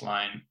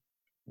baseline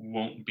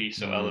won't be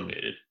so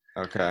elevated.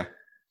 Okay.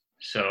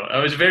 So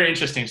it was a very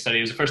interesting study.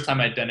 It was the first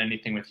time I'd done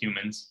anything with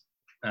humans.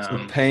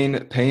 So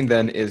pain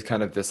then is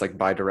kind of this like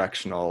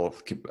bidirectional.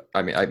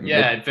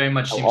 It very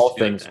much seems all to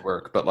be things like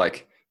work, but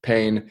like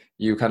pain,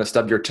 you kind of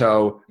stub your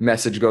toe,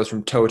 message goes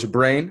from toe to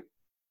brain.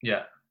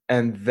 Yeah.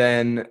 And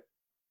then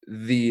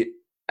the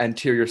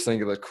anterior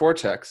cingulate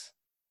cortex,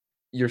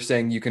 you're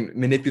saying you can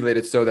manipulate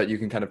it so that you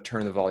can kind of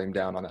turn the volume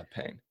down on that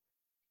pain.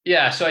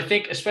 Yeah. So I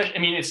think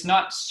it's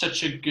not so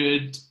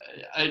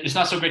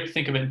great to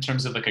think of it in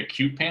terms of like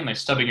acute pain. Like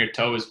stubbing your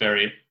toe is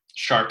very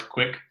sharp,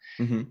 quick.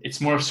 It's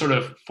more sort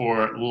of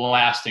for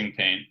lasting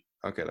pain.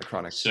 Okay, like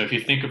chronic. So if you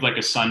think of like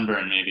a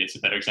sunburn, maybe it's a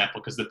better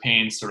example because the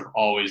pain's sort of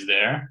always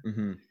there.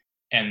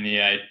 And the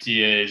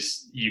idea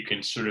is you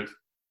can sort of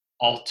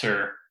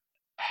alter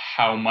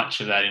how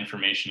much of that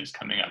information is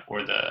coming up,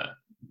 or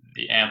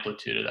the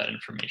amplitude of that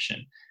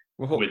information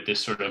with this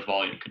sort of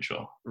volume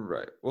control.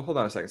 Right. Well, hold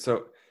on a second.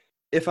 So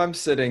if I'm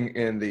sitting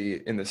in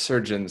the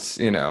surgeon's,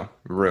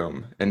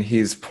 room, and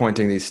he's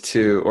pointing these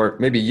two, or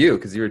maybe you,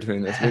 because you were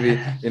doing this, maybe,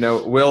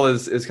 Will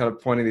is kind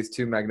of pointing these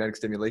two magnetic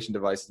stimulation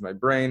devices to my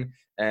brain,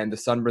 and the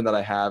sunburn that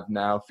I have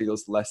now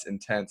feels less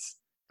intense.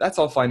 That's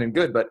all fine and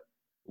good, but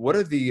what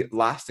are the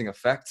lasting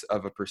effects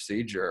of a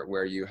procedure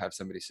where you have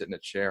somebody sit in a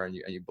chair and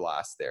you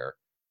blast their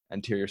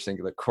anterior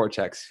cingulate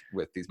cortex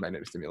with these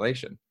magnetic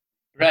stimulation?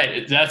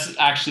 Right. That's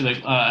actually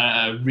like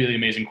a really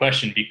amazing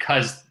question,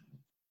 because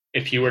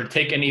if you were to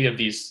take any of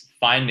these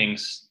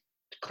findings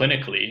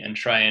clinically and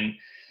try and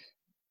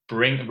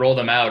roll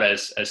them out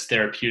as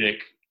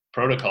therapeutic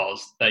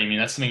protocols,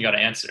 that's something you got to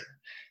answer.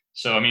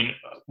 So,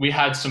 we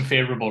had some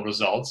favorable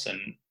results, and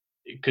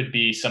it could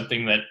be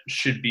something that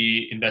should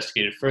be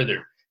investigated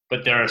further.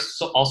 but there are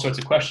all sorts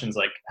of questions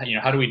like,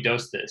 how do we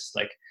dose this?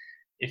 Like,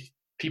 if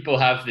people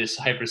have this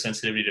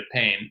hypersensitivity to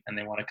pain and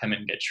they want to come in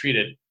and get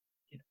treated,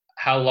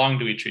 how long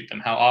do we treat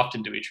them? How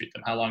often do we treat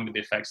them? How long do the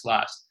effects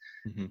last?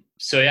 Mm-hmm.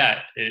 So yeah,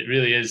 it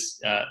really is.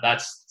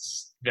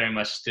 That's very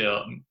much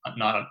still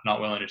not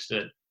well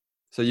understood.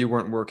 So you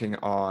weren't working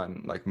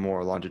on like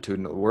more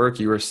longitudinal work.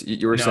 You were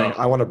saying,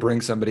 I want to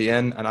bring somebody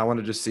in and I want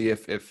to just see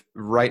if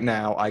right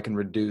now I can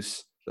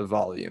reduce the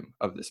volume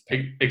of this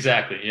pain.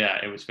 Exactly. Yeah.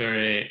 It was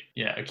very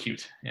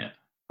acute. Yeah.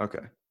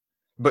 Okay.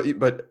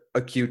 But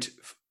acute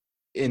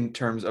in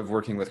terms of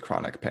working with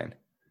chronic pain.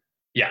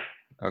 Yeah.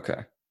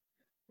 Okay.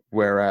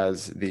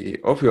 Whereas the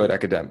opioid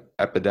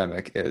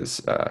epidemic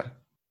is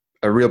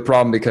a real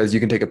problem because you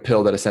can take a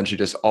pill that essentially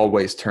just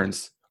always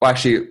turns. Well,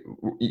 actually,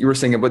 you were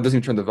saying it doesn't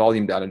even turn the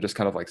volume down; it just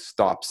kind of like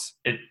stops.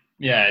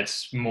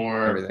 It's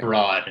more everything.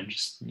 Broad and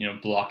just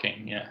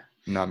blocking. Yeah.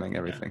 Numbing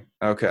everything.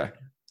 Yeah. Okay.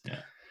 Yeah.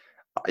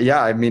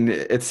 Yeah, I mean,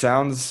 it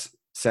sounds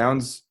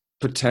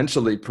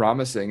potentially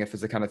promising if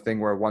it's the kind of thing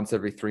where once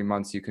every 3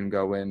 months you can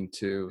go in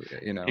to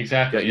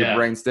exactly get your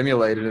brain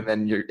stimulated, and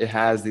then it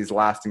has these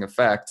lasting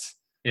effects.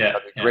 Yeah.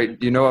 Great.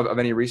 Do you know of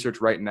any research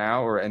right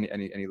now, or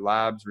any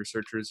labs,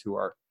 researchers who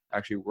are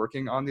actually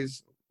working on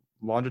these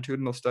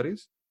longitudinal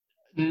studies?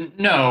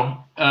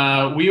 No,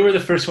 we were the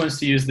first ones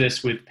to use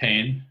this with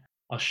pain.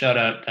 I'll shout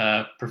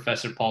out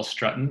Professor Paul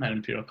Strutton at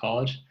Imperial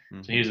College.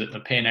 Mm-hmm. So he's a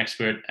pain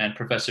expert, and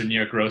Professor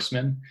Nir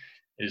Grossman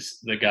is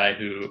the guy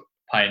who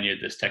pioneered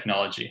this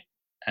technology.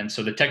 And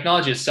so the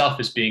technology itself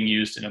is being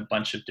used in a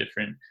bunch of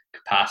different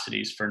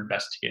capacities for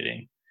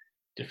investigating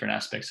different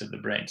aspects of the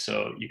brain.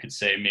 So you could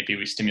say maybe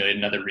we stimulate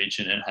another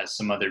region and it has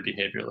some other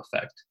behavioral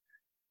effect.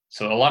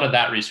 So a lot of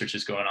that research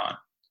is going on.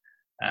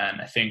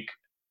 And I think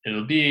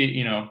it'll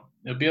be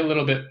a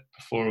little bit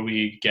before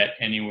we get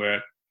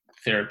anywhere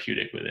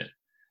therapeutic with it.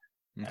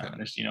 Okay.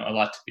 There's a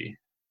lot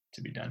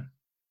to be done.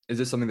 Is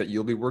this something that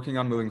you'll be working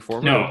on moving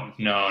forward? No.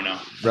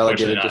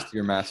 Relegated just to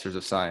your Masters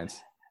of Science.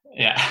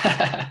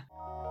 Yeah.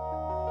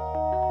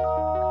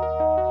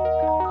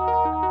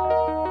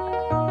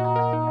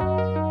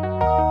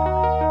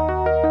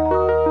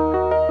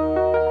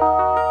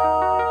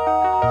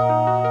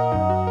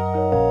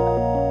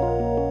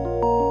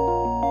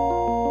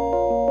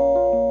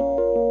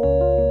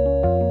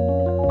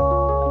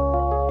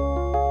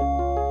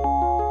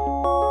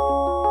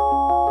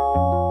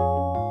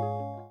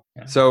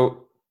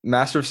 So,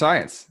 Master of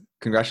Science,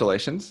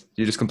 congratulations.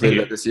 You just completed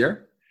it this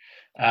year?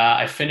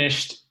 I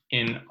finished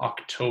in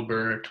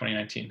October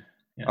 2019.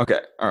 Yeah. Okay.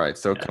 All right.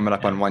 So coming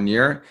up on 1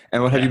 year.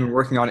 And what have you been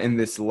working on in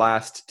this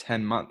last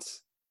 10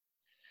 months?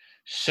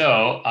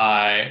 So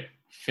I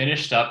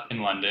finished up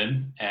in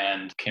London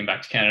and came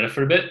back to Canada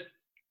for a bit.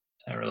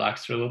 I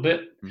relaxed for a little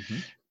bit. Mm-hmm.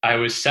 I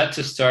was set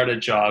to start a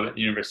job at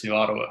the University of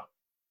Ottawa,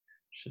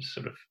 which is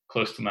sort of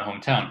close to my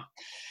hometown,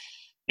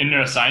 in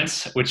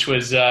neuroscience, which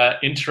was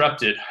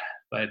interrupted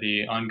by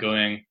the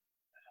ongoing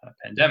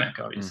pandemic,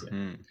 obviously.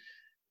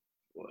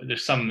 Mm-hmm.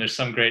 There's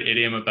some great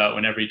idiom about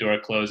when every door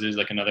closes,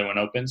 like another one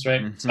opens,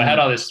 right? Mm-hmm. So I had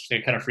all this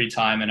kind of free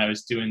time, and I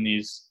was doing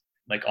these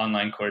like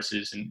online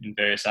courses in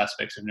various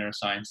aspects of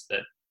neuroscience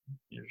that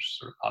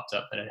sort of popped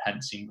up that I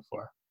hadn't seen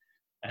before.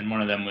 And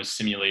one of them was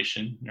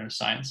simulation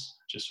neuroscience,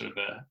 just sort of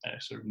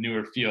a sort of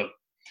newer field.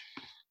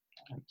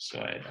 And so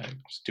I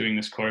was doing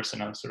this course,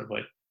 and I was sort of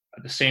like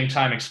at the same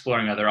time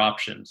exploring other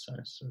options.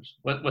 So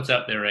what's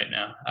out there right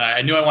now?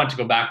 I knew I wanted to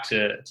go back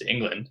to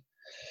England,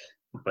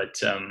 but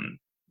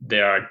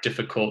there are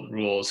difficult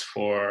rules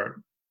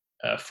for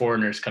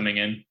foreigners coming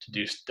in to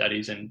do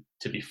studies and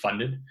to be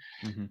funded.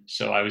 Mm-hmm.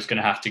 So I was going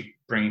to have to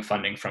bring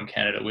funding from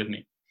Canada with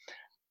me.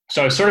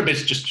 So I was sort of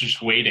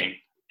just waiting,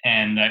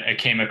 and I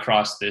came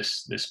across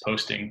this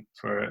posting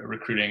for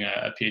recruiting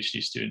a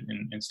PhD student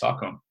in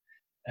Stockholm.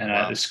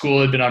 And the school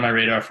had been on my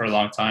radar for a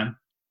long time,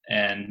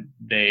 and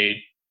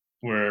they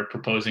were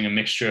proposing a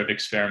mixture of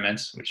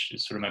experiments, which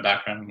is sort of my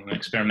background. I'm an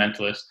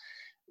experimentalist,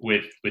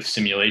 with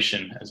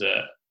simulation as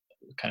a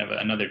kind of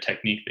another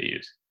technique they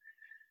use.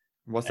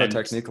 What's that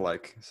technique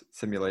like,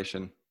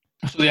 simulation?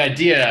 So the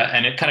idea,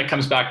 and it kind of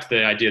comes back to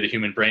the idea of the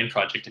Human Brain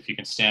Project, if you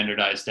can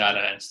standardize data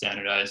and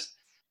standardize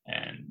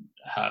and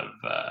have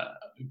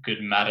good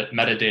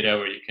metadata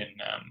where you can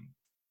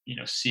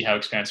see how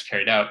experiments are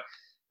carried out,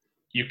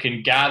 you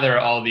can gather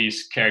all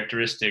these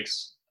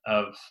characteristics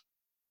of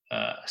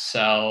a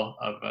cell,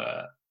 of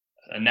a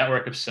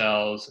network of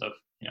cells, of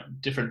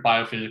different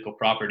biophysical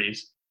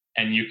properties,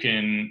 and you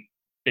can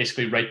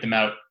basically write them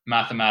out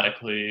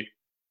mathematically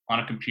on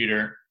a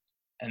computer,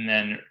 and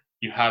then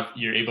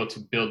you're able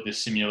to build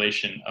this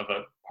simulation of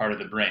a part of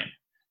the brain.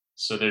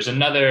 So there's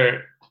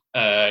another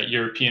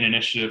European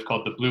initiative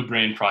called the Blue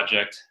Brain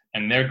Project,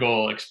 and their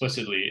goal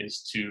explicitly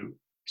is to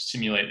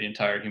simulate the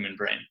entire human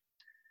brain,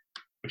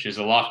 which is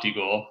a lofty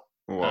goal.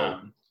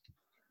 Whoa.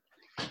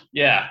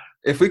 Yeah.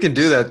 If we can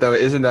do that, though,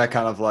 isn't that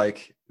kind of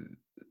like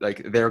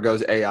there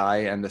goes AI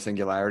and the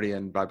singularity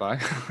and bye-bye?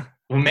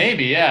 Well,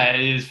 maybe, yeah.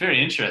 It is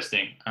very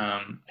interesting.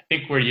 I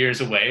think we're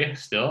years away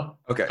still.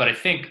 Okay. But I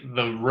think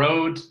the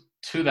road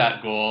to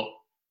that goal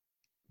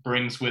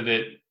brings with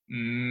it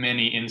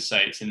many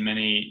insights and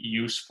many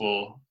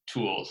useful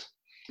tools.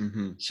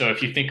 Mm-hmm. So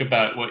if you think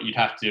about what you'd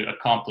have to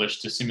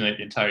accomplish to simulate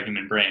the entire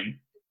human brain,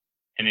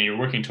 and then you're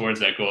working towards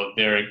that goal,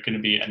 there are going to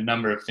be a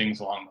number of things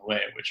along the way,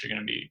 which are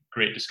going to be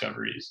great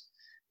discoveries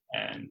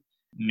and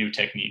new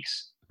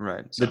techniques.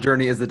 Right. So, the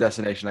journey is the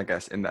destination, I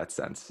guess, in that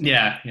sense.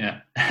 Yeah.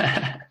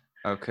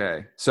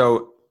 Okay.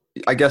 So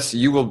I guess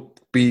you will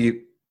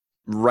be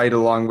right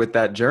along with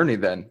that journey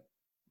then.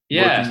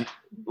 Yeah.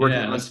 Working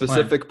on a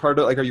specific part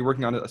of, like, are you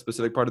working on a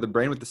specific part of the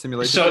brain with the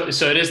simulation?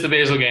 So it is the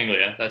basal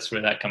ganglia. That's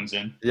where that comes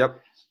in. Yep.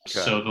 Okay.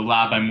 So the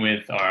lab I'm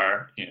with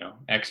are,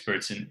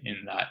 experts in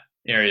that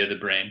area of the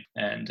brain.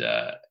 And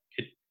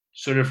it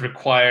sort of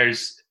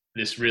requires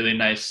this really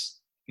nice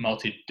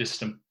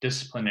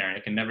multidisciplinary, I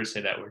can never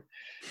say that word,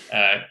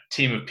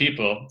 team of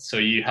people. So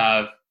you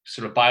have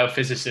sort of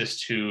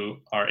biophysicists who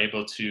are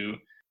able to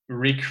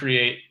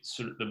recreate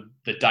sort of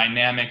the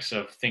dynamics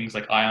of things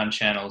like ion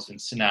channels and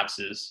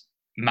synapses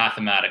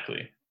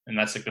mathematically. And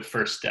that's like the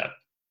first step.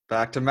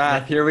 Back to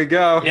math. Here we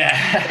go.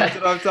 Yeah. That's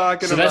what I'm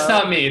talking about. So that's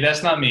not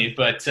me.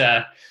 But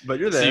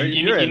you're there. So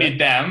you need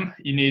them.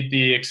 You need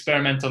the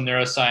experimental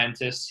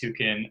neuroscientists who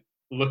can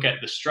look at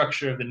the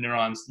structure of the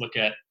neurons, look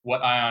at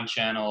what ion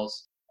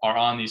channels are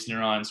on these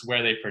neurons,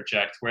 where they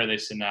project, where they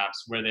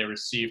synapse, where they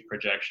receive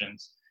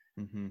projections.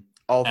 Mm-hmm.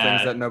 All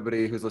things that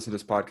nobody who's listening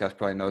to this podcast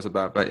probably knows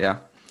about, but yeah.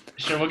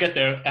 Sure, we'll get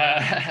there.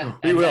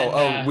 We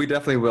will. We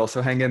definitely will.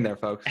 So hang in there,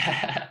 folks.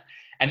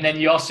 And then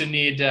you also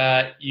need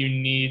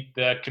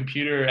the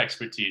computer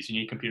expertise. You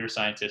need computer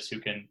scientists who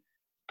can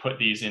put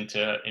these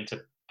into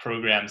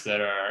programs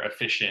that are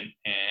efficient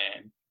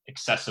and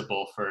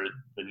accessible for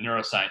the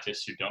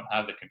neuroscientists who don't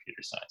have the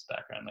computer science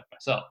background like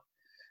myself.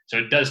 So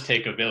it does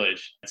take a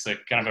village. It's like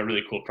kind of a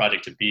really cool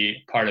project to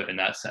be part of in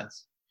that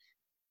sense.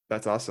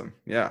 That's awesome.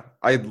 Yeah.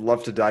 I'd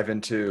love to dive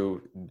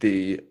into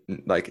the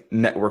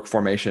network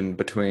formation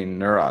between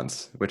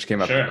neurons, which came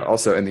up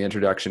also in the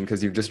introduction,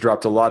 because you've just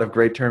dropped a lot of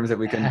great terms that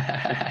we can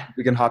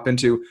hop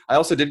into. I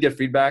also did get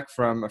feedback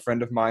from a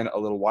friend of mine a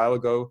little while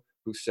ago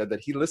who said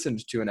that he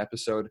listened to an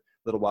episode a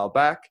little while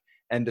back,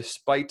 and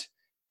despite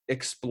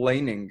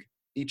explaining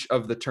each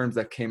of the terms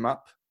that came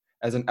up,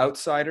 as an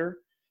outsider,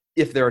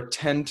 if there are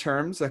 10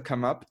 terms that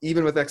come up,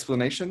 even with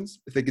explanations,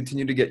 if they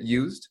continue to get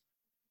used,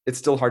 it's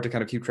still hard to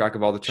kind of keep track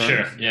of all the terms.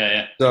 Sure.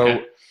 Yeah.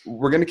 So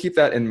we're going to keep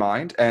that in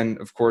mind. And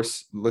of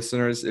course,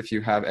 listeners, if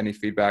you have any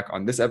feedback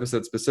on this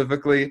episode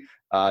specifically,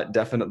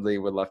 definitely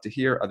would love to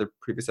hear other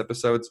previous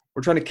episodes.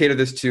 We're trying to cater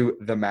this to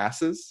the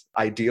masses,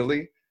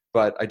 ideally,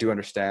 but I do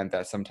understand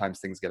that sometimes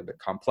things get a bit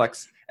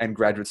complex, and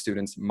graduate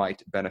students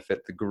might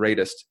benefit the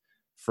greatest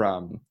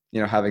from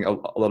having a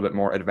little bit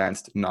more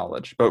advanced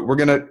knowledge. But we're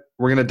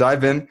gonna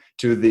dive in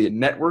to the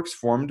networks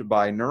formed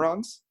by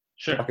neurons.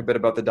 Sure. Talk a bit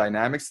about the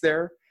dynamics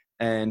there.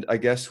 And I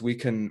guess we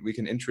can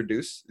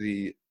introduce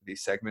the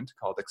segment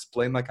called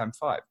Explain Like I'm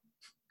 5.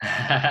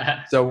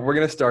 So we're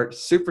going to start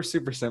super,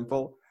 super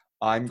simple.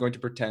 I'm going to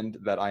pretend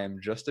that I am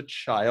just a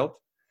child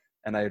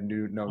and I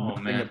know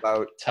nothing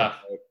about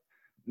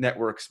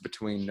networks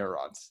between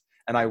neurons.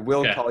 And I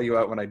will call you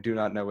out when I do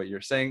not know what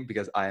you're saying,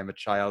 because I am a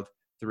child.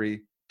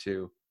 3,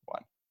 2,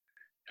 1.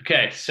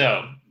 Okay,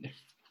 so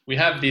we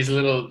have these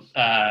little,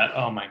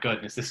 oh my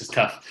goodness, this is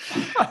tough.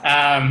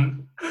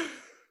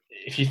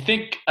 If you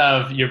think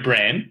of your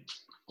brain,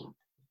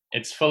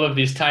 it's full of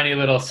these tiny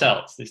little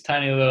cells, these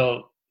tiny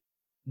little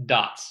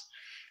dots.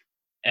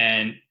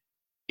 And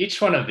each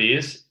one of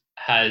these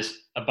has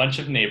a bunch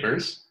of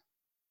neighbors,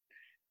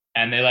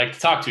 and they like to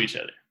talk to each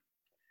other.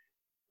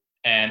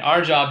 And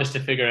our job is to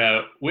figure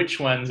out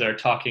which ones are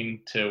talking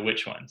to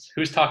which ones.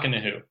 Who's talking to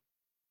who?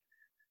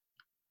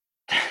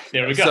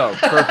 There we go. So,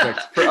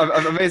 perfect.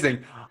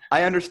 Amazing.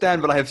 I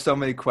understand, but I have so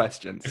many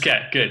questions.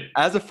 Okay, good.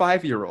 As a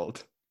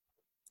 5-year-old,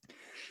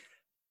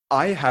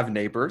 I have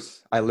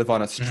neighbors. I live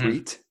on a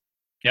street. Mm-hmm.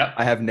 Yeah.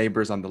 I have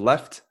neighbors on the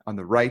left, on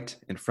the right,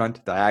 in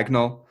front,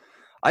 diagonal.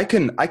 I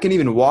can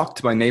even walk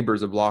to my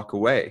neighbors a block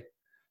away,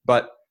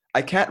 but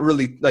I can't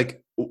really,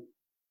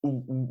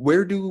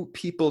 where do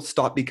people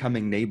stop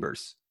becoming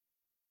neighbors?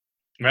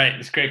 Right.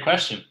 It's a great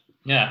question.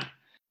 Yeah.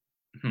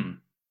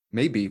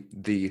 Maybe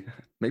the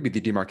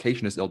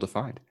demarcation is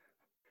ill-defined.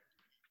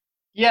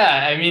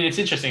 Yeah. I mean, it's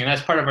interesting. And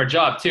that's part of our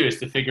job too, is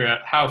to figure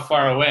out how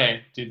far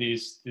away do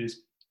these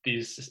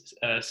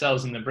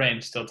cells in the brain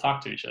still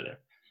talk to each other.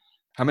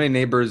 How many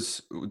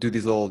neighbors do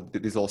these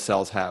little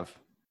cells have?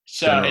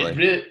 So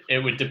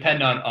it would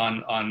depend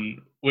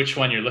on which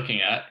one you're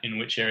looking at, in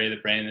which area of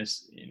the brain.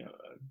 Is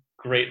a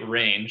great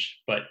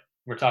range, but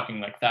we're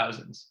talking like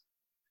thousands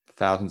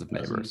of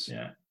neighbors.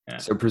 Yeah.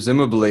 So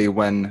presumably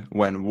when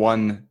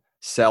one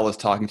cell is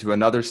talking to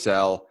another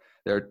cell,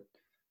 or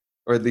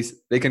at least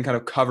they can kind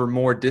of cover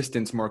more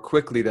distance more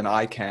quickly than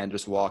I can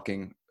just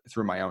walking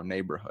through my own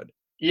neighborhood.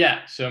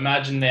 Yeah. So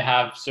imagine they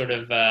have sort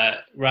of,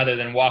 rather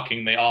than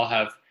walking, they all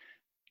have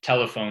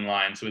telephone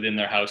lines within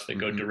their house that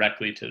go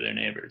directly to their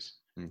neighbors.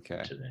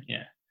 Okay.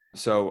 Yeah.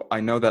 So I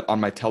know that on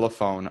my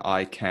telephone,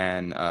 I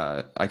can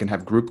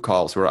have group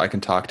calls where I can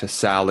talk to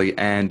Sally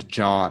and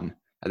John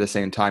at the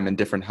same time in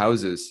different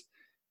houses.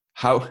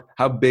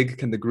 how big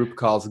can the group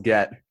calls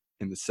get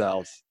in the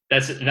cells?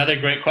 That's another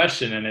great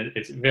question, and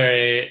it's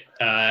very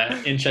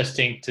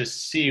interesting to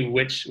see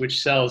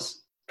which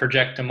cells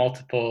project to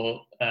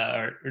multiple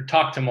or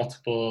talk to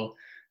multiple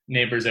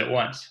neighbors at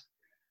once.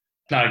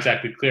 It's not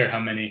exactly clear how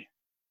many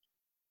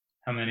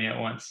at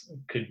once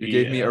could You be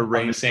gave me a on the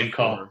range same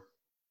before. call.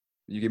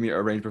 You gave me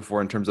a range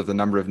before in terms of the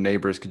number of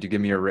neighbors. Could you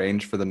give me a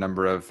range for the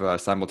number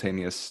of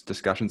simultaneous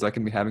discussions I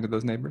can be having with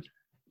those neighbors?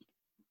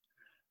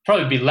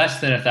 Probably be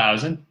less than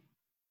 1,000,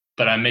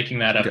 but I'm making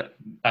that Okay. up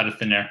out of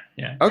thin air.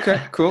 Yeah.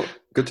 Okay, cool.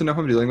 Good to know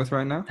who I'm dealing with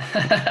right now.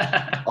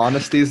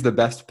 Honesty is the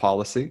best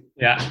policy.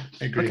 Yeah,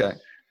 agreed. Okay.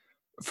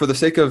 For the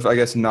sake of, I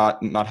guess,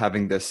 not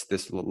having this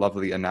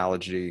lovely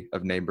analogy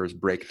of neighbors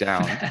break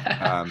down,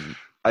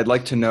 I'd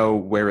like to know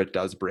where it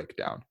does break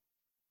down.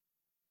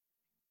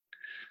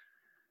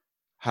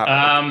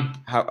 How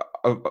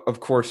of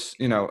course,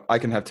 I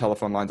can have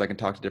telephone lines. I can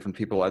talk to different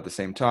people at the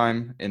same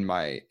time in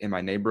my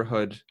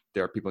neighborhood.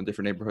 There are people in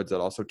different neighborhoods that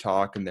also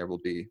talk, and there will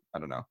be, I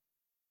don't know,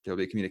 there'll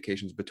be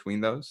communications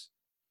between those.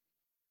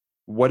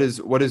 What is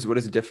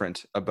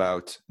different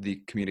about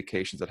the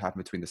communications that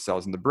happen between the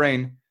cells in the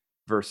brain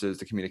versus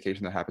the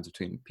communication that happens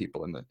between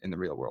people in the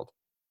real world?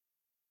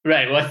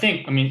 Right. Well,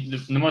 I mean,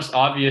 the most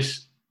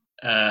obvious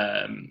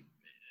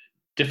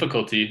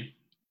difficulty,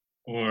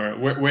 or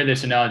where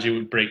this analogy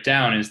would break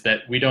down, is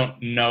that we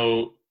don't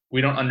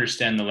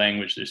understand the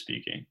language they're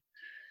speaking.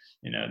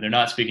 They're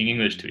not speaking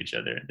English to each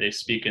other. They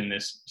speak in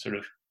this sort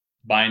of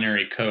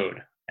binary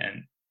code,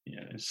 and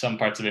some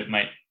parts of it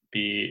might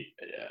be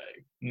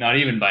not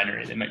even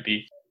binary. They might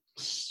be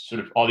sort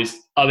of all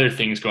these other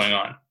things going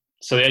on.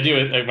 So the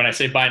idea, like, when I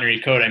say binary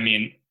code, I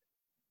mean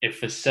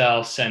if a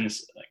cell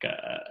sends like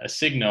a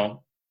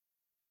signal,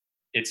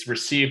 it's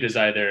received as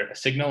either a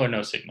signal or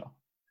no signal.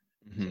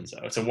 Mm-hmm. So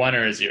it's a 1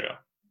 or a 0.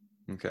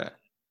 Okay.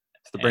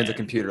 So the brain's a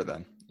computer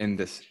then in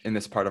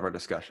this part of our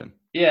discussion.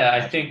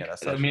 Yeah,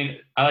 I mean,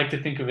 I like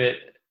to think of it,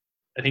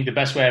 I think the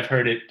best way I've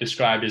heard it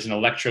described is an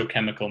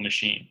electrochemical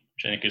machine,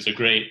 which I think is a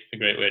great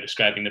way of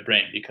describing the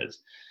brain, because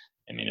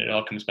I mean, it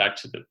all comes back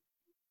to the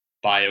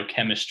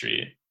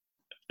biochemistry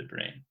of the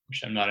brain,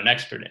 which I'm not an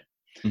expert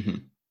in. Mm-hmm.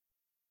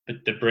 But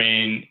the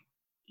brain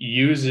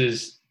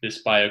uses this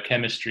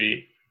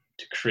biochemistry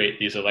to create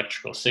these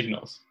electrical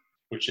signals,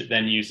 which it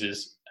then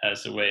uses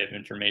as a way of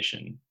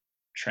information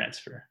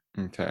transfer.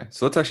 Okay,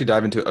 so let's actually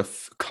dive into a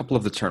couple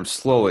of the terms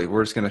slowly.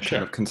 We're just going to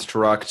kind of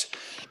construct.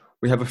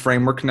 We have a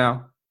framework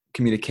now.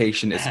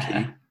 Communication is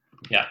key.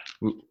 Yeah.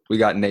 We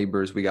got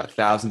neighbors. We got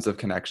thousands of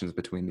connections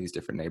between these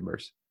different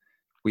neighbors.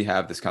 We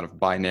have this kind of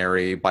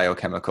binary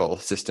biochemical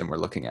system we're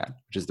looking at,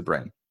 which is the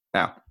brain.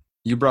 Now,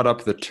 you brought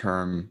up the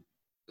term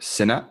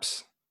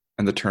synapse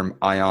and the term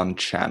ion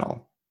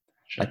channel.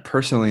 Sure. I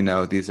personally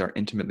know these are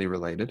intimately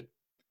related.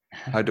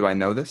 How do I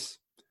know this?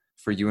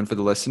 For you and for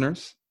the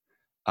listeners,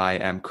 I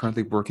am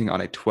currently working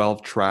on a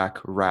 12-track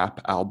rap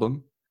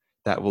album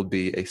that will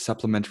be a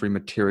supplementary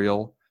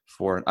material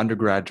for an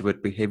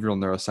undergraduate behavioral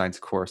neuroscience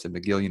course at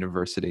McGill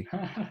University.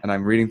 And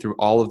I'm reading through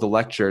all of the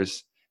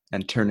lectures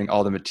and turning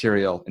all the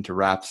material into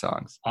rap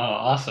songs. Oh,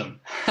 awesome.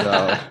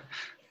 So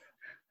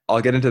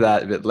I'll get into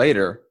that a bit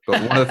later.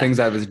 But one of the things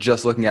I was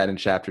just looking at in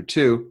chapter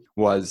 2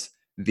 was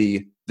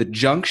the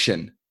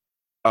junction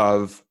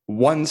of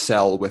one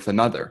cell with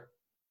another.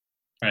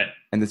 Right.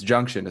 And this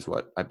junction is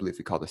what I believe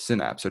we call the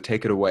synapse. So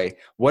take it away.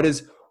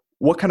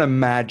 What kind of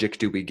magic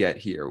do we get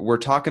here? We're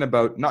talking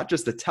about not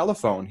just the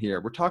telephone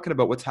here. We're talking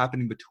about what's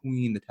happening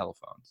between the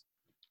telephones.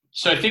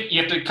 So I think you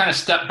have to kind of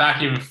step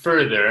back even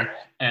further.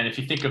 And if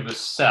you think of a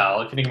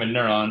cell, if you think of a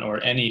neuron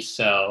or any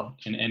cell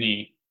in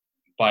any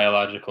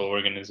biological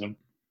organism,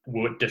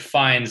 what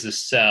defines a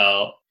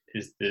cell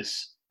is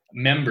this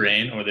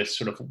membrane, or this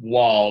sort of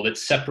wall that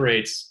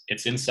separates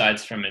its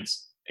insides from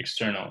its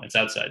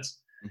outsides.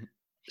 Mm-hmm.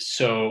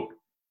 So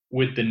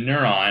with the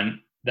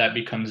neuron, that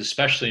becomes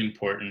especially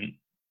important,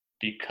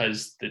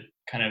 because the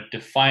kind of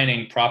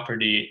defining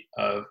property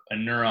of a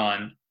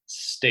neuron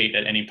state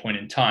at any point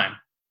in time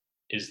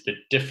is the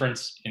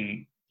difference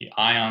in the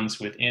ions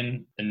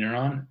within the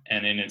neuron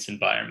and in its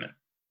environment.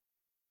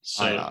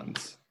 So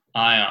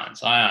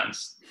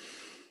ions,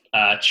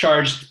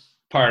 charged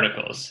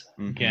particles.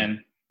 Mm-hmm.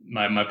 Again,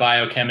 my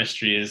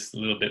biochemistry is a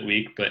little bit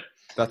weak, but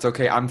that's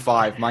okay. I'm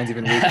 5. Mine's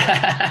even weaker.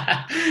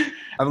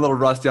 I'm a little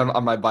rusty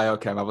on my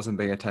biochem. I wasn't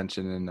paying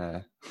attention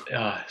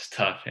it's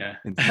tough, yeah.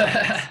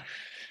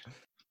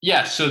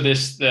 Yeah, so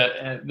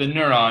the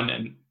neuron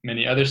and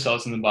many other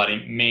cells in the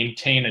body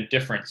maintain a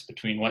difference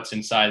between what's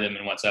inside them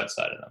and what's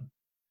outside of them.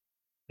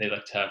 They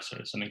like to have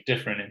sort of something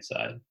different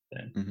inside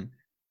than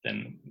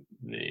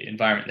the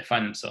environment they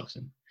find themselves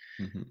in.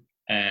 Mm-hmm.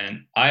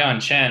 And ion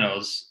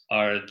channels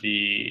are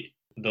the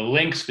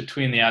links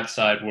between the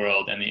outside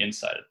world and the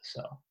inside of the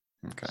cell.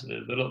 Okay. So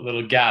the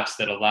little gaps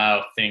that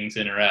allow things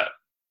in or out.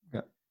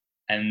 Yeah.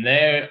 And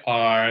they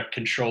are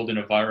controlled in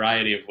a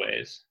variety of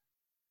ways.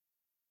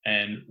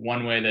 And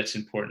one way that's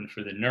important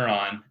for the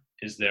neuron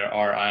is there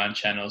are ion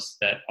channels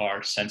that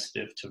are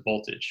sensitive to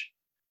voltage.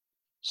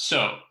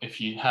 So if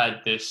you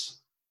had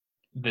this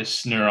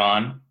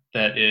neuron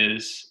that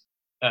is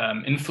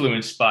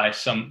influenced by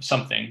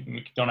something.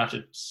 We don't have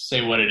to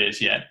say what it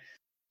is yet,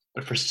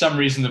 but for some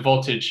reason the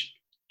voltage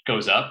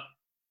goes up.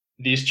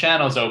 These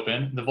channels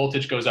open, the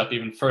voltage goes up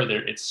even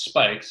further, it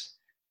spikes,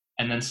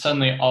 and then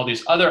suddenly all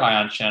these other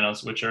ion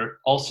channels, which are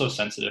also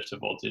sensitive to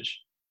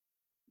voltage,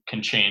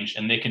 can change,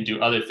 and they can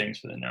do other things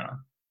for the neuron.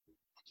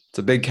 It's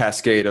a big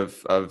cascade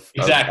of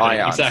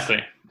ions.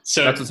 Exactly.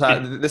 So that's what's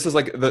happening. This is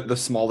like the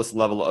smallest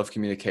level of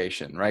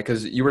communication, right?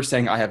 Because you were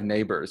saying I have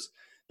neighbors,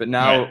 but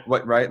now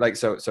right? Like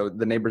so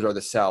the neighbors are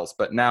the cells,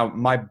 but now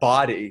my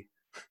body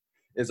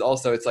is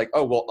also, it's like,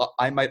 oh well,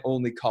 I might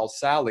only call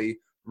Sally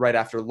right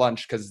after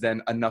lunch because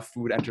then enough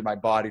food entered my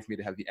body for me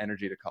to have the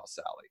energy to call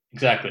Sally.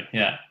 Exactly.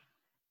 Yeah.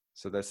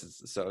 So this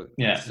is there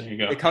you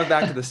go. It comes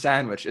back to the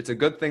sandwich. It's a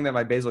good thing that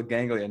my basal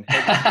ganglion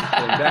is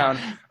going down.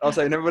 Else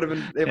I never would have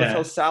been able to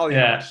tell Sally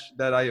how much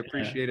that I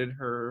appreciated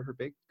her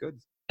baked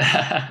goods.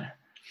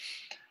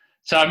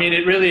 So I mean,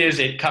 it really is.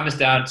 It comes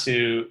down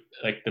to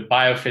like the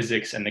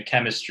biophysics and the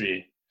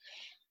chemistry.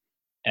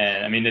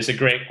 And I mean, there's a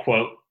great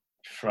quote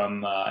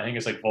from I think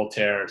it's like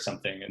Voltaire or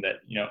something, that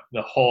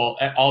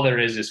all there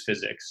is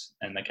physics,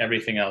 and like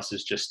everything else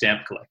is just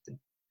stamp collecting,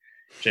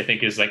 which I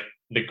think is like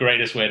the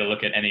greatest way to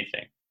look at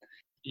anything.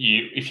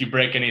 If you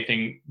break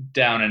anything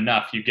down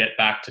enough, you get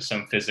back to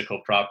some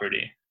physical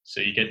property.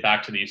 So you get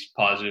back to these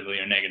positively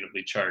or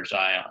negatively charged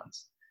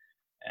ions,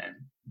 and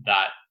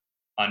that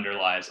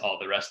underlies all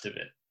the rest of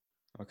it.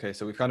 Okay,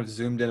 so we've kind of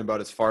zoomed in about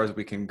as far as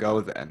we can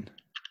go then.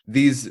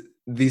 These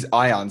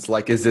ions,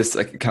 like, is this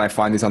like, can I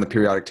find these on the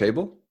periodic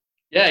table?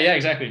 Yeah,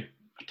 exactly.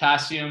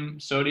 Potassium,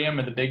 sodium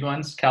are the big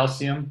ones.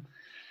 Calcium,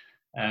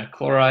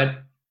 chloride.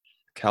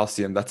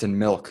 Calcium, that's in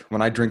milk.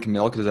 When I drink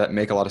milk, does that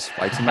make a lot of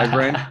spikes in my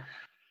brain?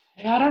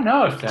 Yeah, I don't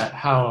know if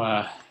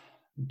how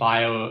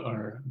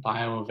bioavailable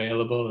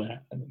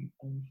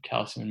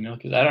calcium in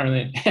milk is. I don't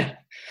really.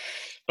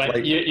 But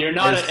like, you're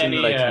not at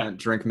any. I can't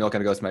drink milk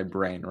and it goes to my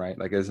brain, right?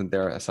 Like, isn't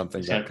there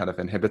something that kind of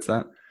inhibits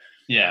that?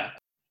 Yeah,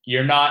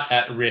 you're not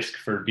at risk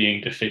for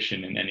being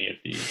deficient in any of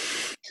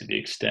these to the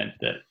extent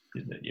that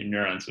your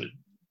neurons would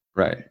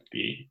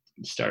be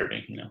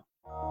starving.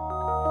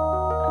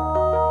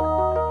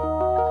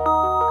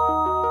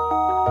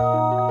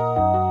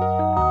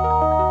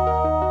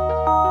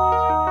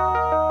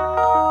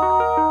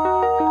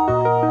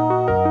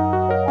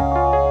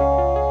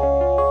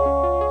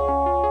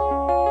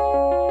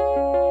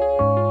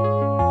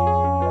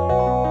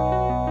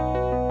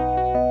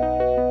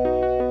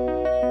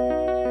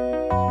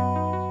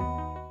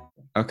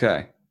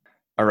 Okay.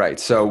 All right.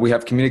 So we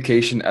have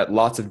communication at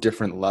lots of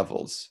different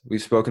levels.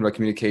 We've spoken about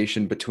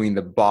communication between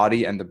the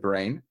body and the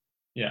brain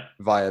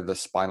via the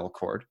spinal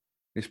cord.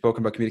 We've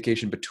spoken about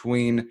communication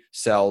between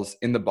cells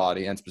in the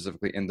body and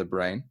specifically in the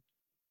brain.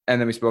 And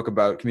then we spoke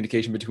about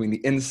communication between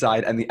the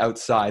inside and the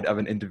outside of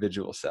an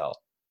individual cell.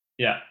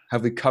 Yeah.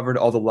 Have we covered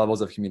all the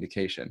levels of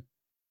communication?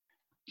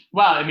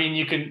 Well, I mean,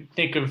 you can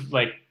think of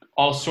like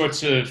all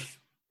sorts of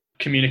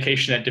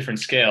communication at different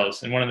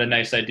scales. And one of the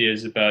nice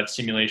ideas about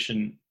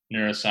simulation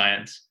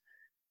neuroscience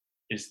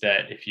is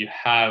that if you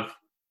have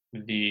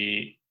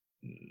the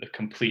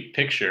complete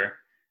picture,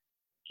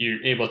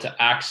 you're able to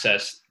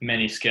access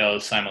many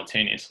scales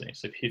simultaneously.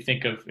 So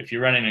if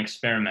you're running an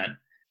experiment,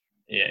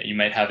 you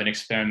might have an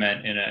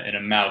experiment in a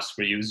mouse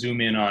where you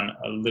zoom in on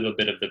a little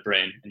bit of the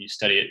brain and you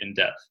study it in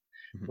depth.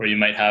 Mm-hmm. Or you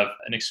might have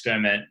an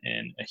experiment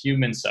in a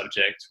human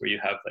subject where you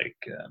have like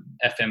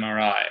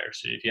fMRI, or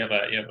so if you have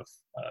a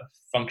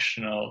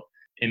functional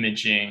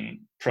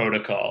imaging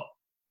protocol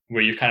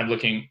where you're kind of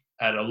looking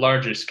at a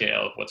larger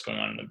scale of what's going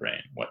on in the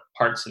brain, what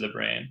parts of the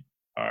brain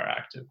are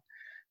active.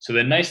 So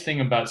the nice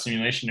thing about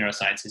simulation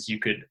neuroscience is you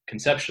could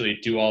conceptually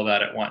do all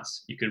that at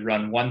once. You could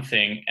run one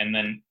thing and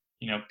then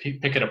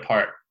pick it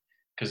apart,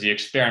 because the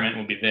experiment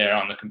will be there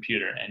on the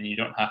computer and you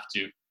don't have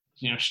to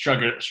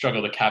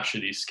struggle to capture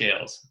these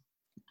scales.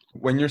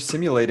 When you're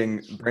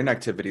simulating brain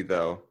activity,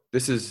 though,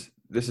 this is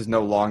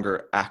no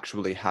longer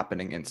actually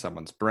happening in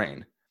someone's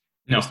brain.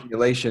 No. The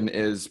simulation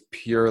is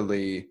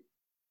purely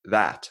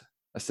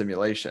a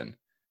simulation.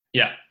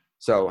 Yeah.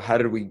 So how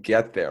did we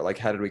get there? Like,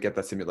 how did we get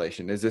that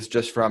simulation? Is this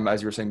just from,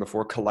 as you were saying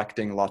before,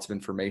 collecting lots of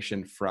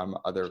information from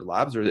other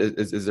labs, or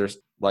is there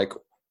like,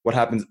 what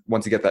happens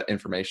once you get that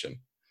information?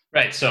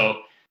 Right.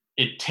 So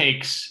it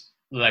takes,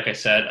 like I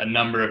said, a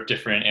number of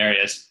different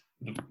areas.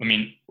 I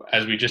mean,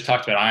 as we just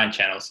talked about ion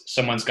channels,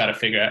 someone's got to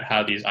figure out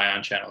how these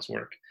ion channels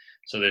work.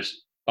 So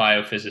there's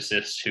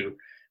biophysicists who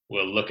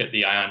will look at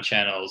the ion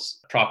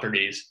channels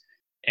properties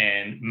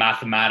and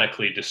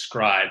mathematically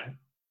describe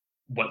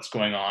what's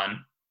going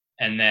on.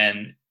 And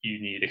then you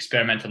need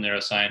experimental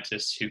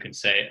neuroscientists who can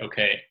say,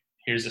 okay,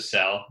 here's a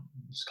cell,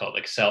 it's called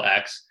like cell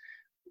X.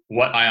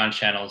 What ion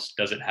channels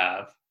does it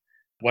have?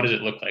 What does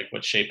it look like?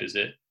 What shape is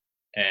it?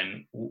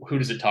 And who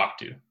does it talk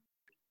to?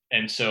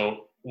 And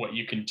so what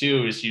you can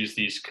do is use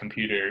these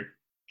computer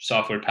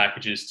software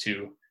packages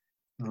to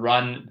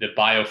run the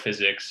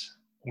biophysics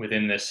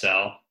within this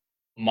cell,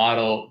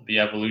 model the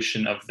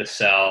evolution of the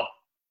cell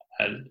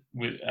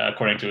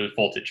according to its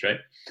voltage, right?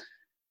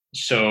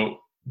 So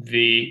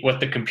what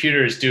the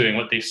computer is doing,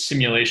 what the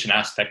simulation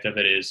aspect of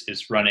it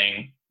is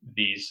running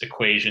these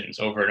equations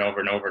over and over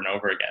and over and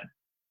over again.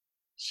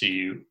 So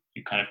you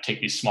kind of take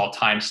these small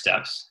time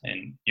steps,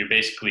 and you're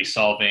basically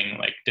solving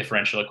like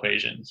differential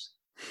equations.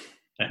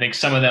 I think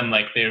some of them,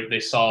 like they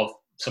solve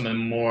some of the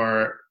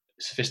more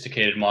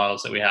sophisticated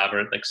models that we have,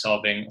 are like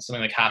solving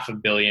something like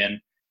 500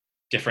 million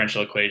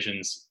differential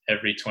equations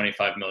every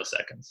 25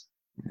 milliseconds.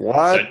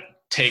 What? So it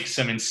takes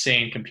some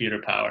insane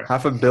computer power.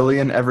 500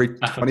 million every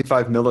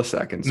 25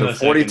 milliseconds. So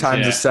 40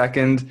 times a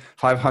second,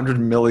 500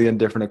 million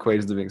different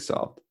equations are being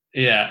solved.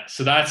 Yeah.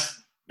 So that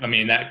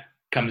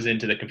comes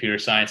into the computer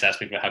science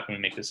aspect of how can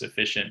we make this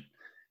efficient.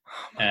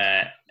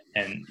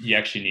 And you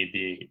actually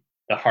need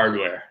the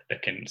hardware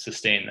that can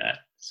sustain that.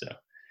 So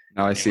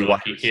now I see why.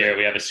 Here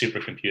we have a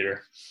supercomputer.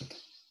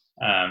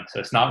 So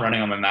it's not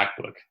running on my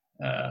MacBook.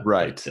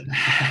 Right.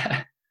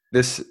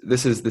 This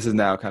is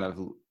now kind of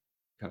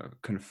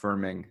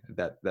confirming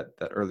that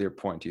earlier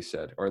point you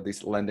said, or at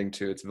least lending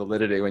to its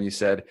validity when you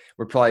said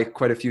we're probably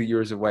quite a few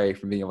years away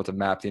from being able to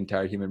map the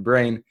entire human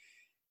brain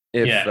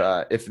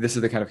if this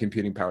is the kind of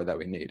computing power that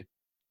we need.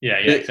 Yeah,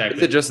 exactly.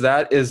 Is it just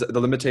that? Is the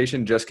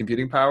limitation just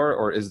computing power,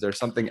 or is there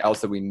something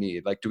else that we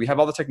need? Like, do we have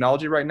all the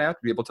technology right now to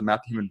be able to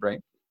map the human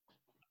brain?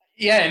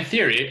 Yeah, in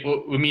theory.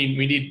 We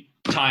need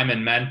time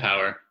and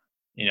manpower.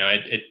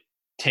 It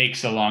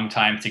takes a long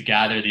time to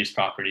gather these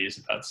properties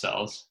about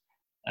cells.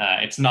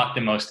 It's not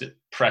the most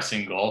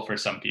pressing goal for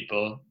some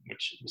people,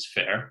 which is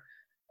fair.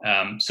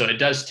 So it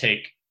does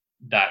take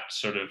that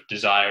sort of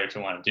desire to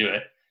want to do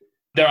it.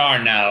 There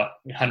are now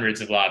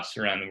hundreds of labs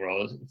around the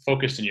world,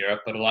 focused in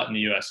Europe, but a lot in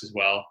the US as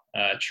well.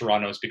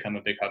 Toronto has become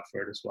a big hub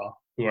for it as well,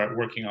 who are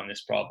working on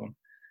this problem.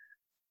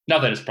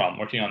 Not that it's a problem,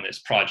 working on this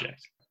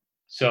project.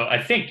 So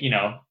I think,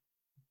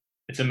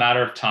 it's a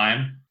matter of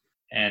time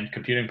and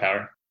computing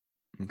power.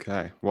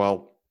 Okay.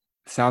 Well,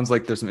 sounds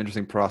like there's some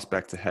interesting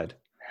prospects ahead.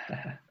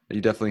 You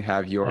definitely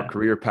have your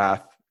career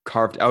path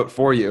carved out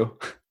for you.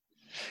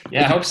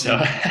 Yeah, I hope so.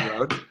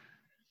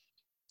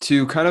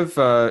 To kind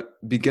of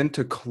begin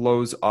to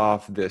close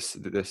off this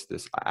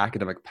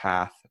academic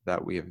path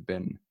that we have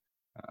been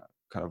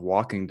kind of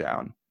walking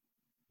down,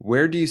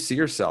 where do you see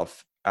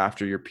yourself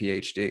after your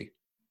PhD?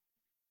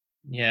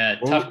 Yeah,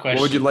 tough question.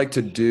 What would you like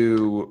to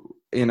do?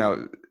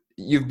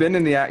 You've been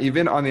on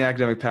the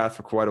academic path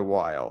for quite a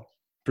while.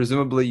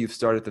 Presumably, you've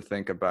started to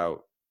think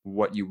about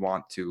what you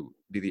want to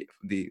be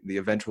the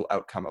eventual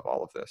outcome of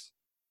all of this.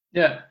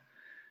 Yeah,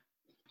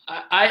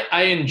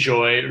 I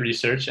enjoy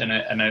research, and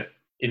I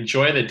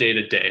enjoy the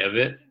day-to-day of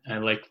it. I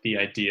like the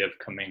idea of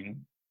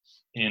coming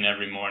in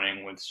every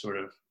morning with sort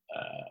of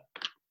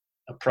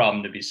a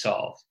problem to be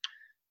solved.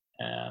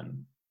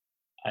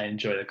 I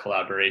enjoy the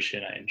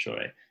collaboration. I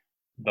enjoy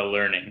the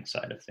learning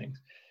side of things.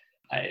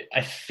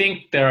 I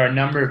think there are a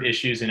number of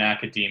issues in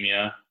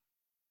academia,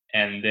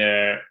 and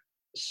there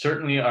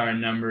certainly are a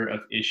number of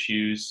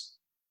issues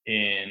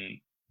in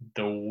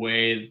the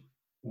way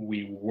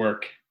we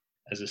work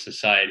as a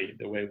society,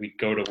 the way we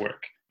go to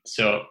work.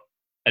 So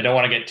I don't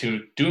want to get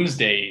too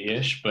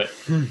doomsday-ish, but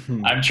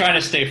I'm trying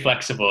to stay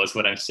flexible is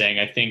what I'm saying.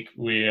 I think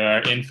we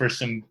are in for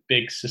some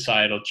big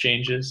societal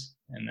changes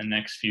in the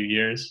next few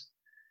years.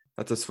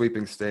 That's a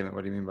sweeping statement.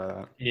 What do you mean by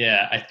that?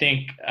 Yeah, I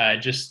think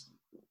just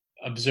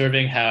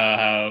observing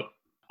how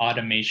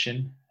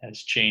automation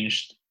has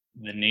changed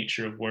the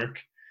nature of work,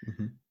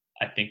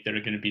 I think there are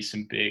going to be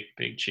some big,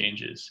 big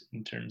changes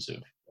in terms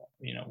of,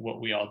 what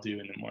we all do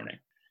in the morning.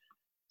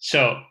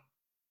 So,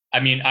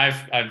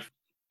 I've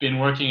been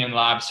working in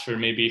labs for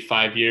maybe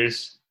 5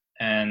 years,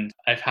 and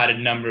I've had a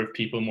number of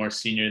people more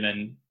senior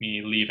than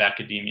me leave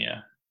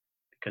academia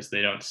because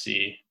they don't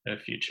see a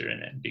future in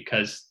it,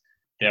 because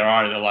there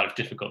are a lot of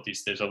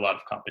difficulties. There's a lot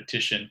of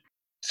competition.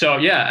 So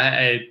yeah,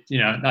 I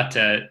not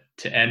to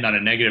end on a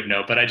negative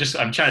note, but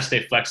I'm trying to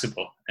stay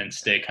flexible and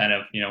stay kind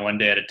of, one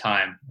day at a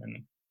time.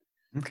 And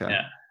okay.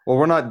 Yeah. Well,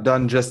 we're not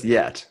done just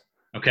yet.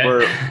 Okay.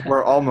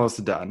 We're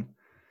almost done.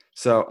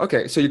 So,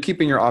 okay. So you're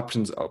keeping your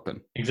options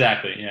open.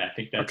 Exactly. Yeah. I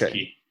think that's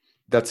key.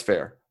 That's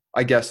fair.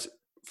 I guess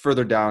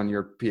further down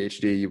your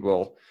PhD, you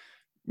will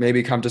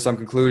maybe come to some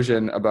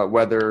conclusion about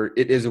whether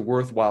it is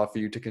worthwhile for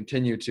you to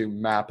continue to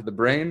map the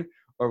brain,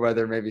 or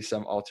whether maybe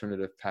some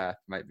alternative path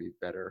might be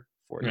better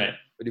for you. Right.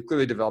 But you've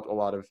clearly developed a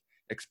lot of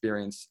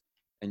experience,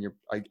 and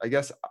I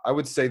guess I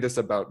would say this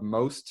about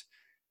most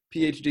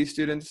PhD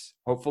students.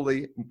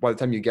 Hopefully, by the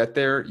time you get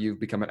there, you've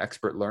become an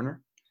expert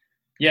learner.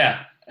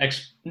 Yeah.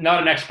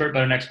 Not an expert,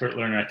 but an expert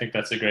learner. I think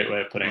that's a great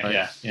way of putting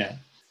it. Yeah.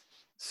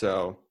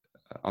 So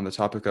on the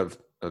topic of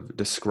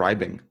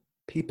describing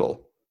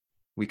people,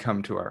 we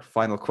come to our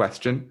final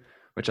question,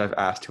 which I've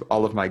asked to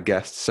all of my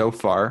guests so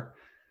far.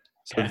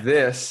 So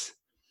this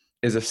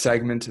is a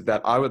segment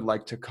that I would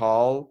like to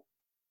call,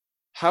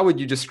 how would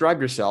you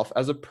describe yourself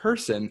as a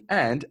person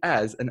and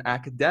as an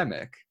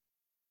academic?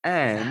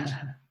 And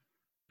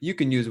you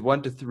can use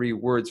 1 to 3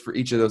 words for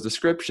each of those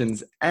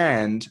descriptions.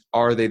 And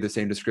are they the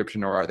same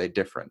description, or are they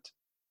different?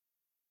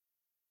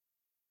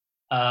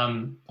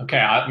 Okay,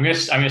 I'm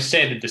gonna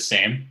say that the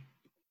same.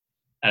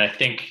 And I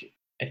think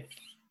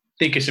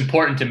think it's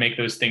important to make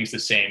those things the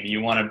same.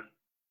 You want to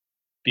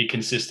be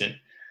consistent.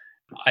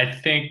 I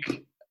think,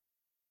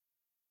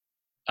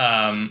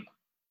 okay,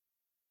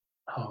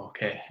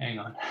 hang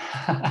on.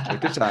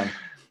 Take your time.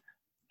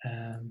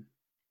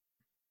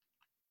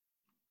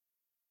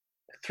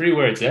 3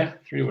 words,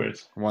 3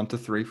 words. 1 to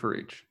 3 for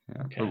each.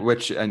 Yeah. Okay.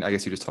 Which, and I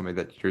guess you just told me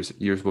that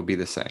yours will be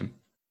the same.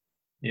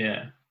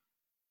 Yeah.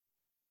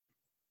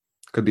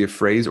 Could be a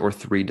phrase or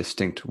 3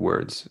 distinct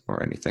words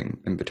or anything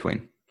in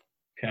between.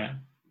 Okay.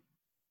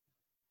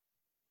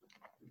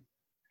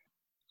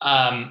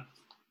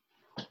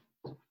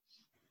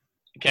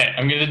 Okay,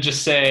 I'm gonna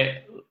just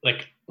say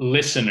like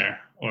listener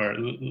or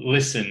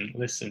listen.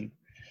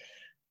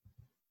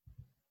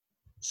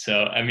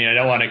 So, I mean, I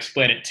don't want to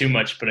explain it too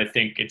much, but I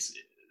think it's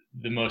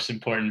the most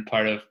important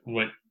part of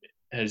what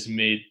has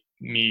made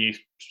me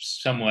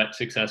somewhat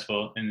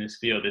successful in this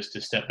field is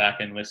to step back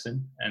and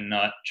listen and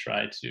not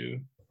try to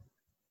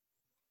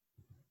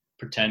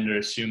pretend or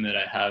assume that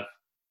I have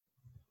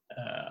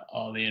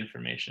all the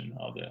information,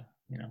 all the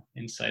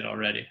insight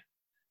already.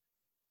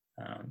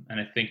 And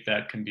I think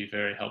that can be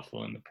very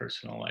helpful in the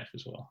personal life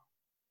as well.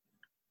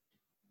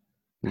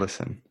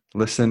 Listen,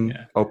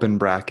 yeah. Open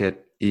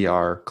bracket,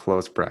 ER,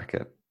 close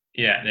bracket.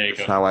 Yeah, there you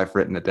That's go. how I've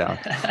written it down.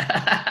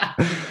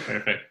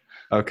 Perfect.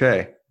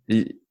 Okay.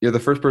 You're the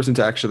first person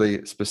to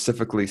actually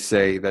specifically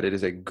say that it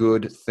is a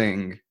good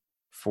thing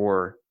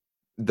for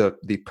the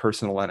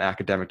personal and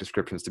academic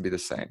descriptions to be the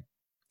same.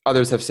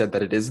 Others have said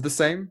that it is the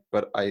same,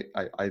 but I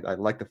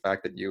like the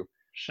fact that you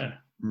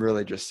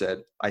really just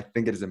said, I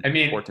think it is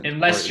important. I mean,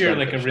 unless you're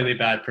like a really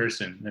bad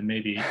person, then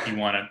maybe you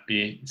want to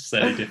be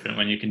slightly different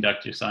when you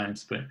conduct your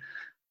science. But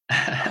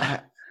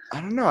I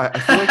don't know.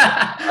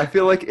 I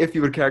feel like if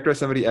you would characterize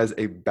somebody as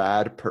a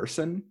bad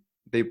person,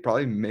 they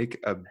probably make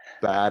a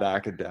bad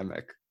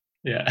academic.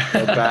 Yeah.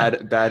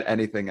 bad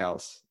anything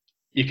else.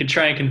 You can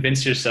try and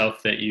convince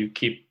yourself that you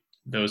keep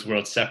those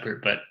worlds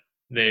separate, but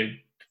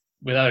they,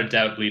 without a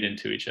doubt, bleed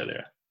into each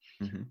other.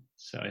 Mm-hmm.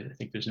 So I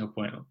think there's no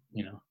point,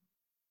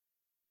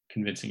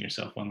 convincing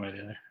yourself one way or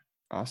the other.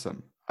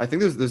 Awesome. I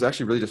think there's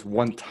actually really just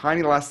one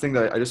tiny last thing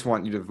that I just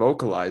want you to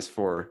vocalize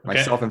for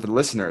myself and for the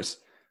listeners.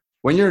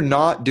 When you're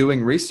not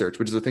doing research,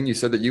 which is the thing you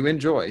said that you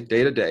enjoy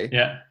day to day.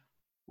 Yeah.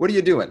 What are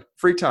you doing?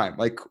 Free time.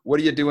 Like, what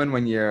are you doing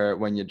when you're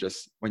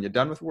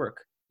done with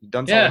work? You're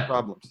done solving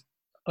problems.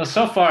 Well,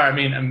 so far, I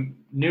mean, I'm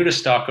new to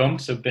Stockholm,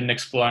 so I've been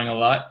exploring a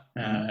lot.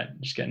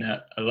 Just getting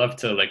out. I love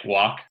to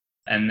walk.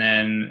 And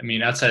then, I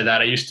mean, outside of that,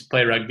 I used to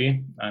play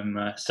rugby.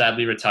 I'm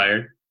sadly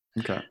retired.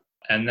 Okay.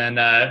 And then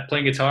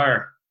playing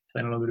guitar,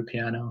 playing a little bit of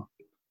piano.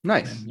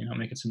 Nice. And,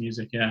 making some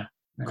music. Yeah.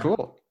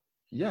 Cool.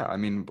 Yeah. I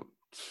mean,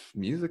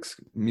 music's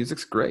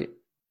great.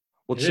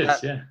 We'll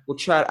chat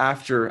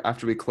after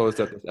we close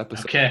out this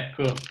episode. Okay,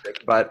 cool.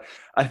 But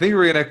I think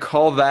we're gonna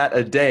call that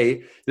a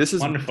day. This is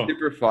wonderful.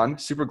 Super fun.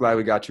 Super glad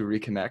we got to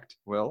reconnect,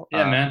 Will.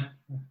 Yeah, man.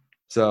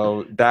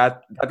 So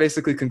that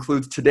basically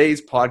concludes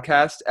today's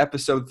podcast,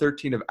 episode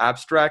 13 of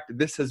Abstract.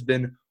 This has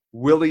been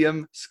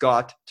William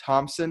Scott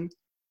Thompson.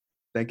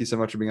 Thank you so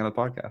much for being on the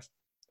podcast.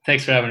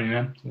 Thanks for having me,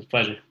 man. It was a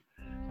pleasure.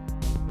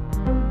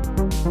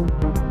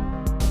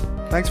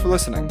 Thanks for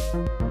listening.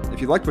 If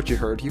you liked what you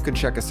heard, you can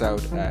check us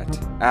out at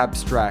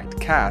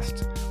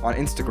AbstractCast on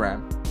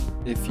Instagram.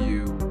 If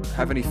you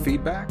have any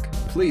feedback,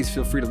 please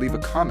feel free to leave a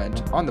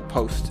comment on the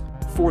post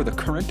for the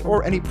current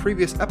or any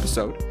previous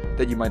episode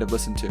that you might have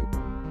listened to.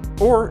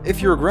 Or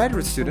if you're a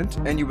graduate student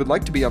and you would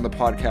like to be on the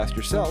podcast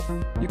yourself,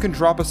 you can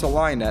drop us a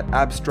line at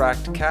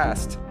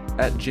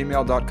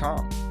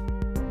abstractcast@gmail.com.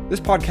 This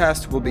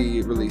podcast will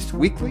be released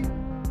weekly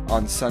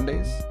on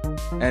Sundays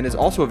and is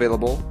also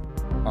available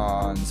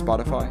on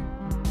Spotify,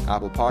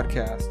 Apple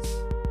Podcasts,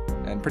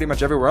 and pretty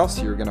much everywhere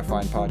else you're going to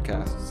find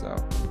podcasts. So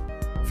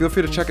feel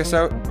free to check us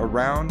out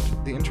around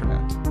the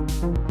internet.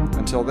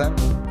 Until then,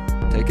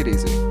 take it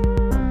easy.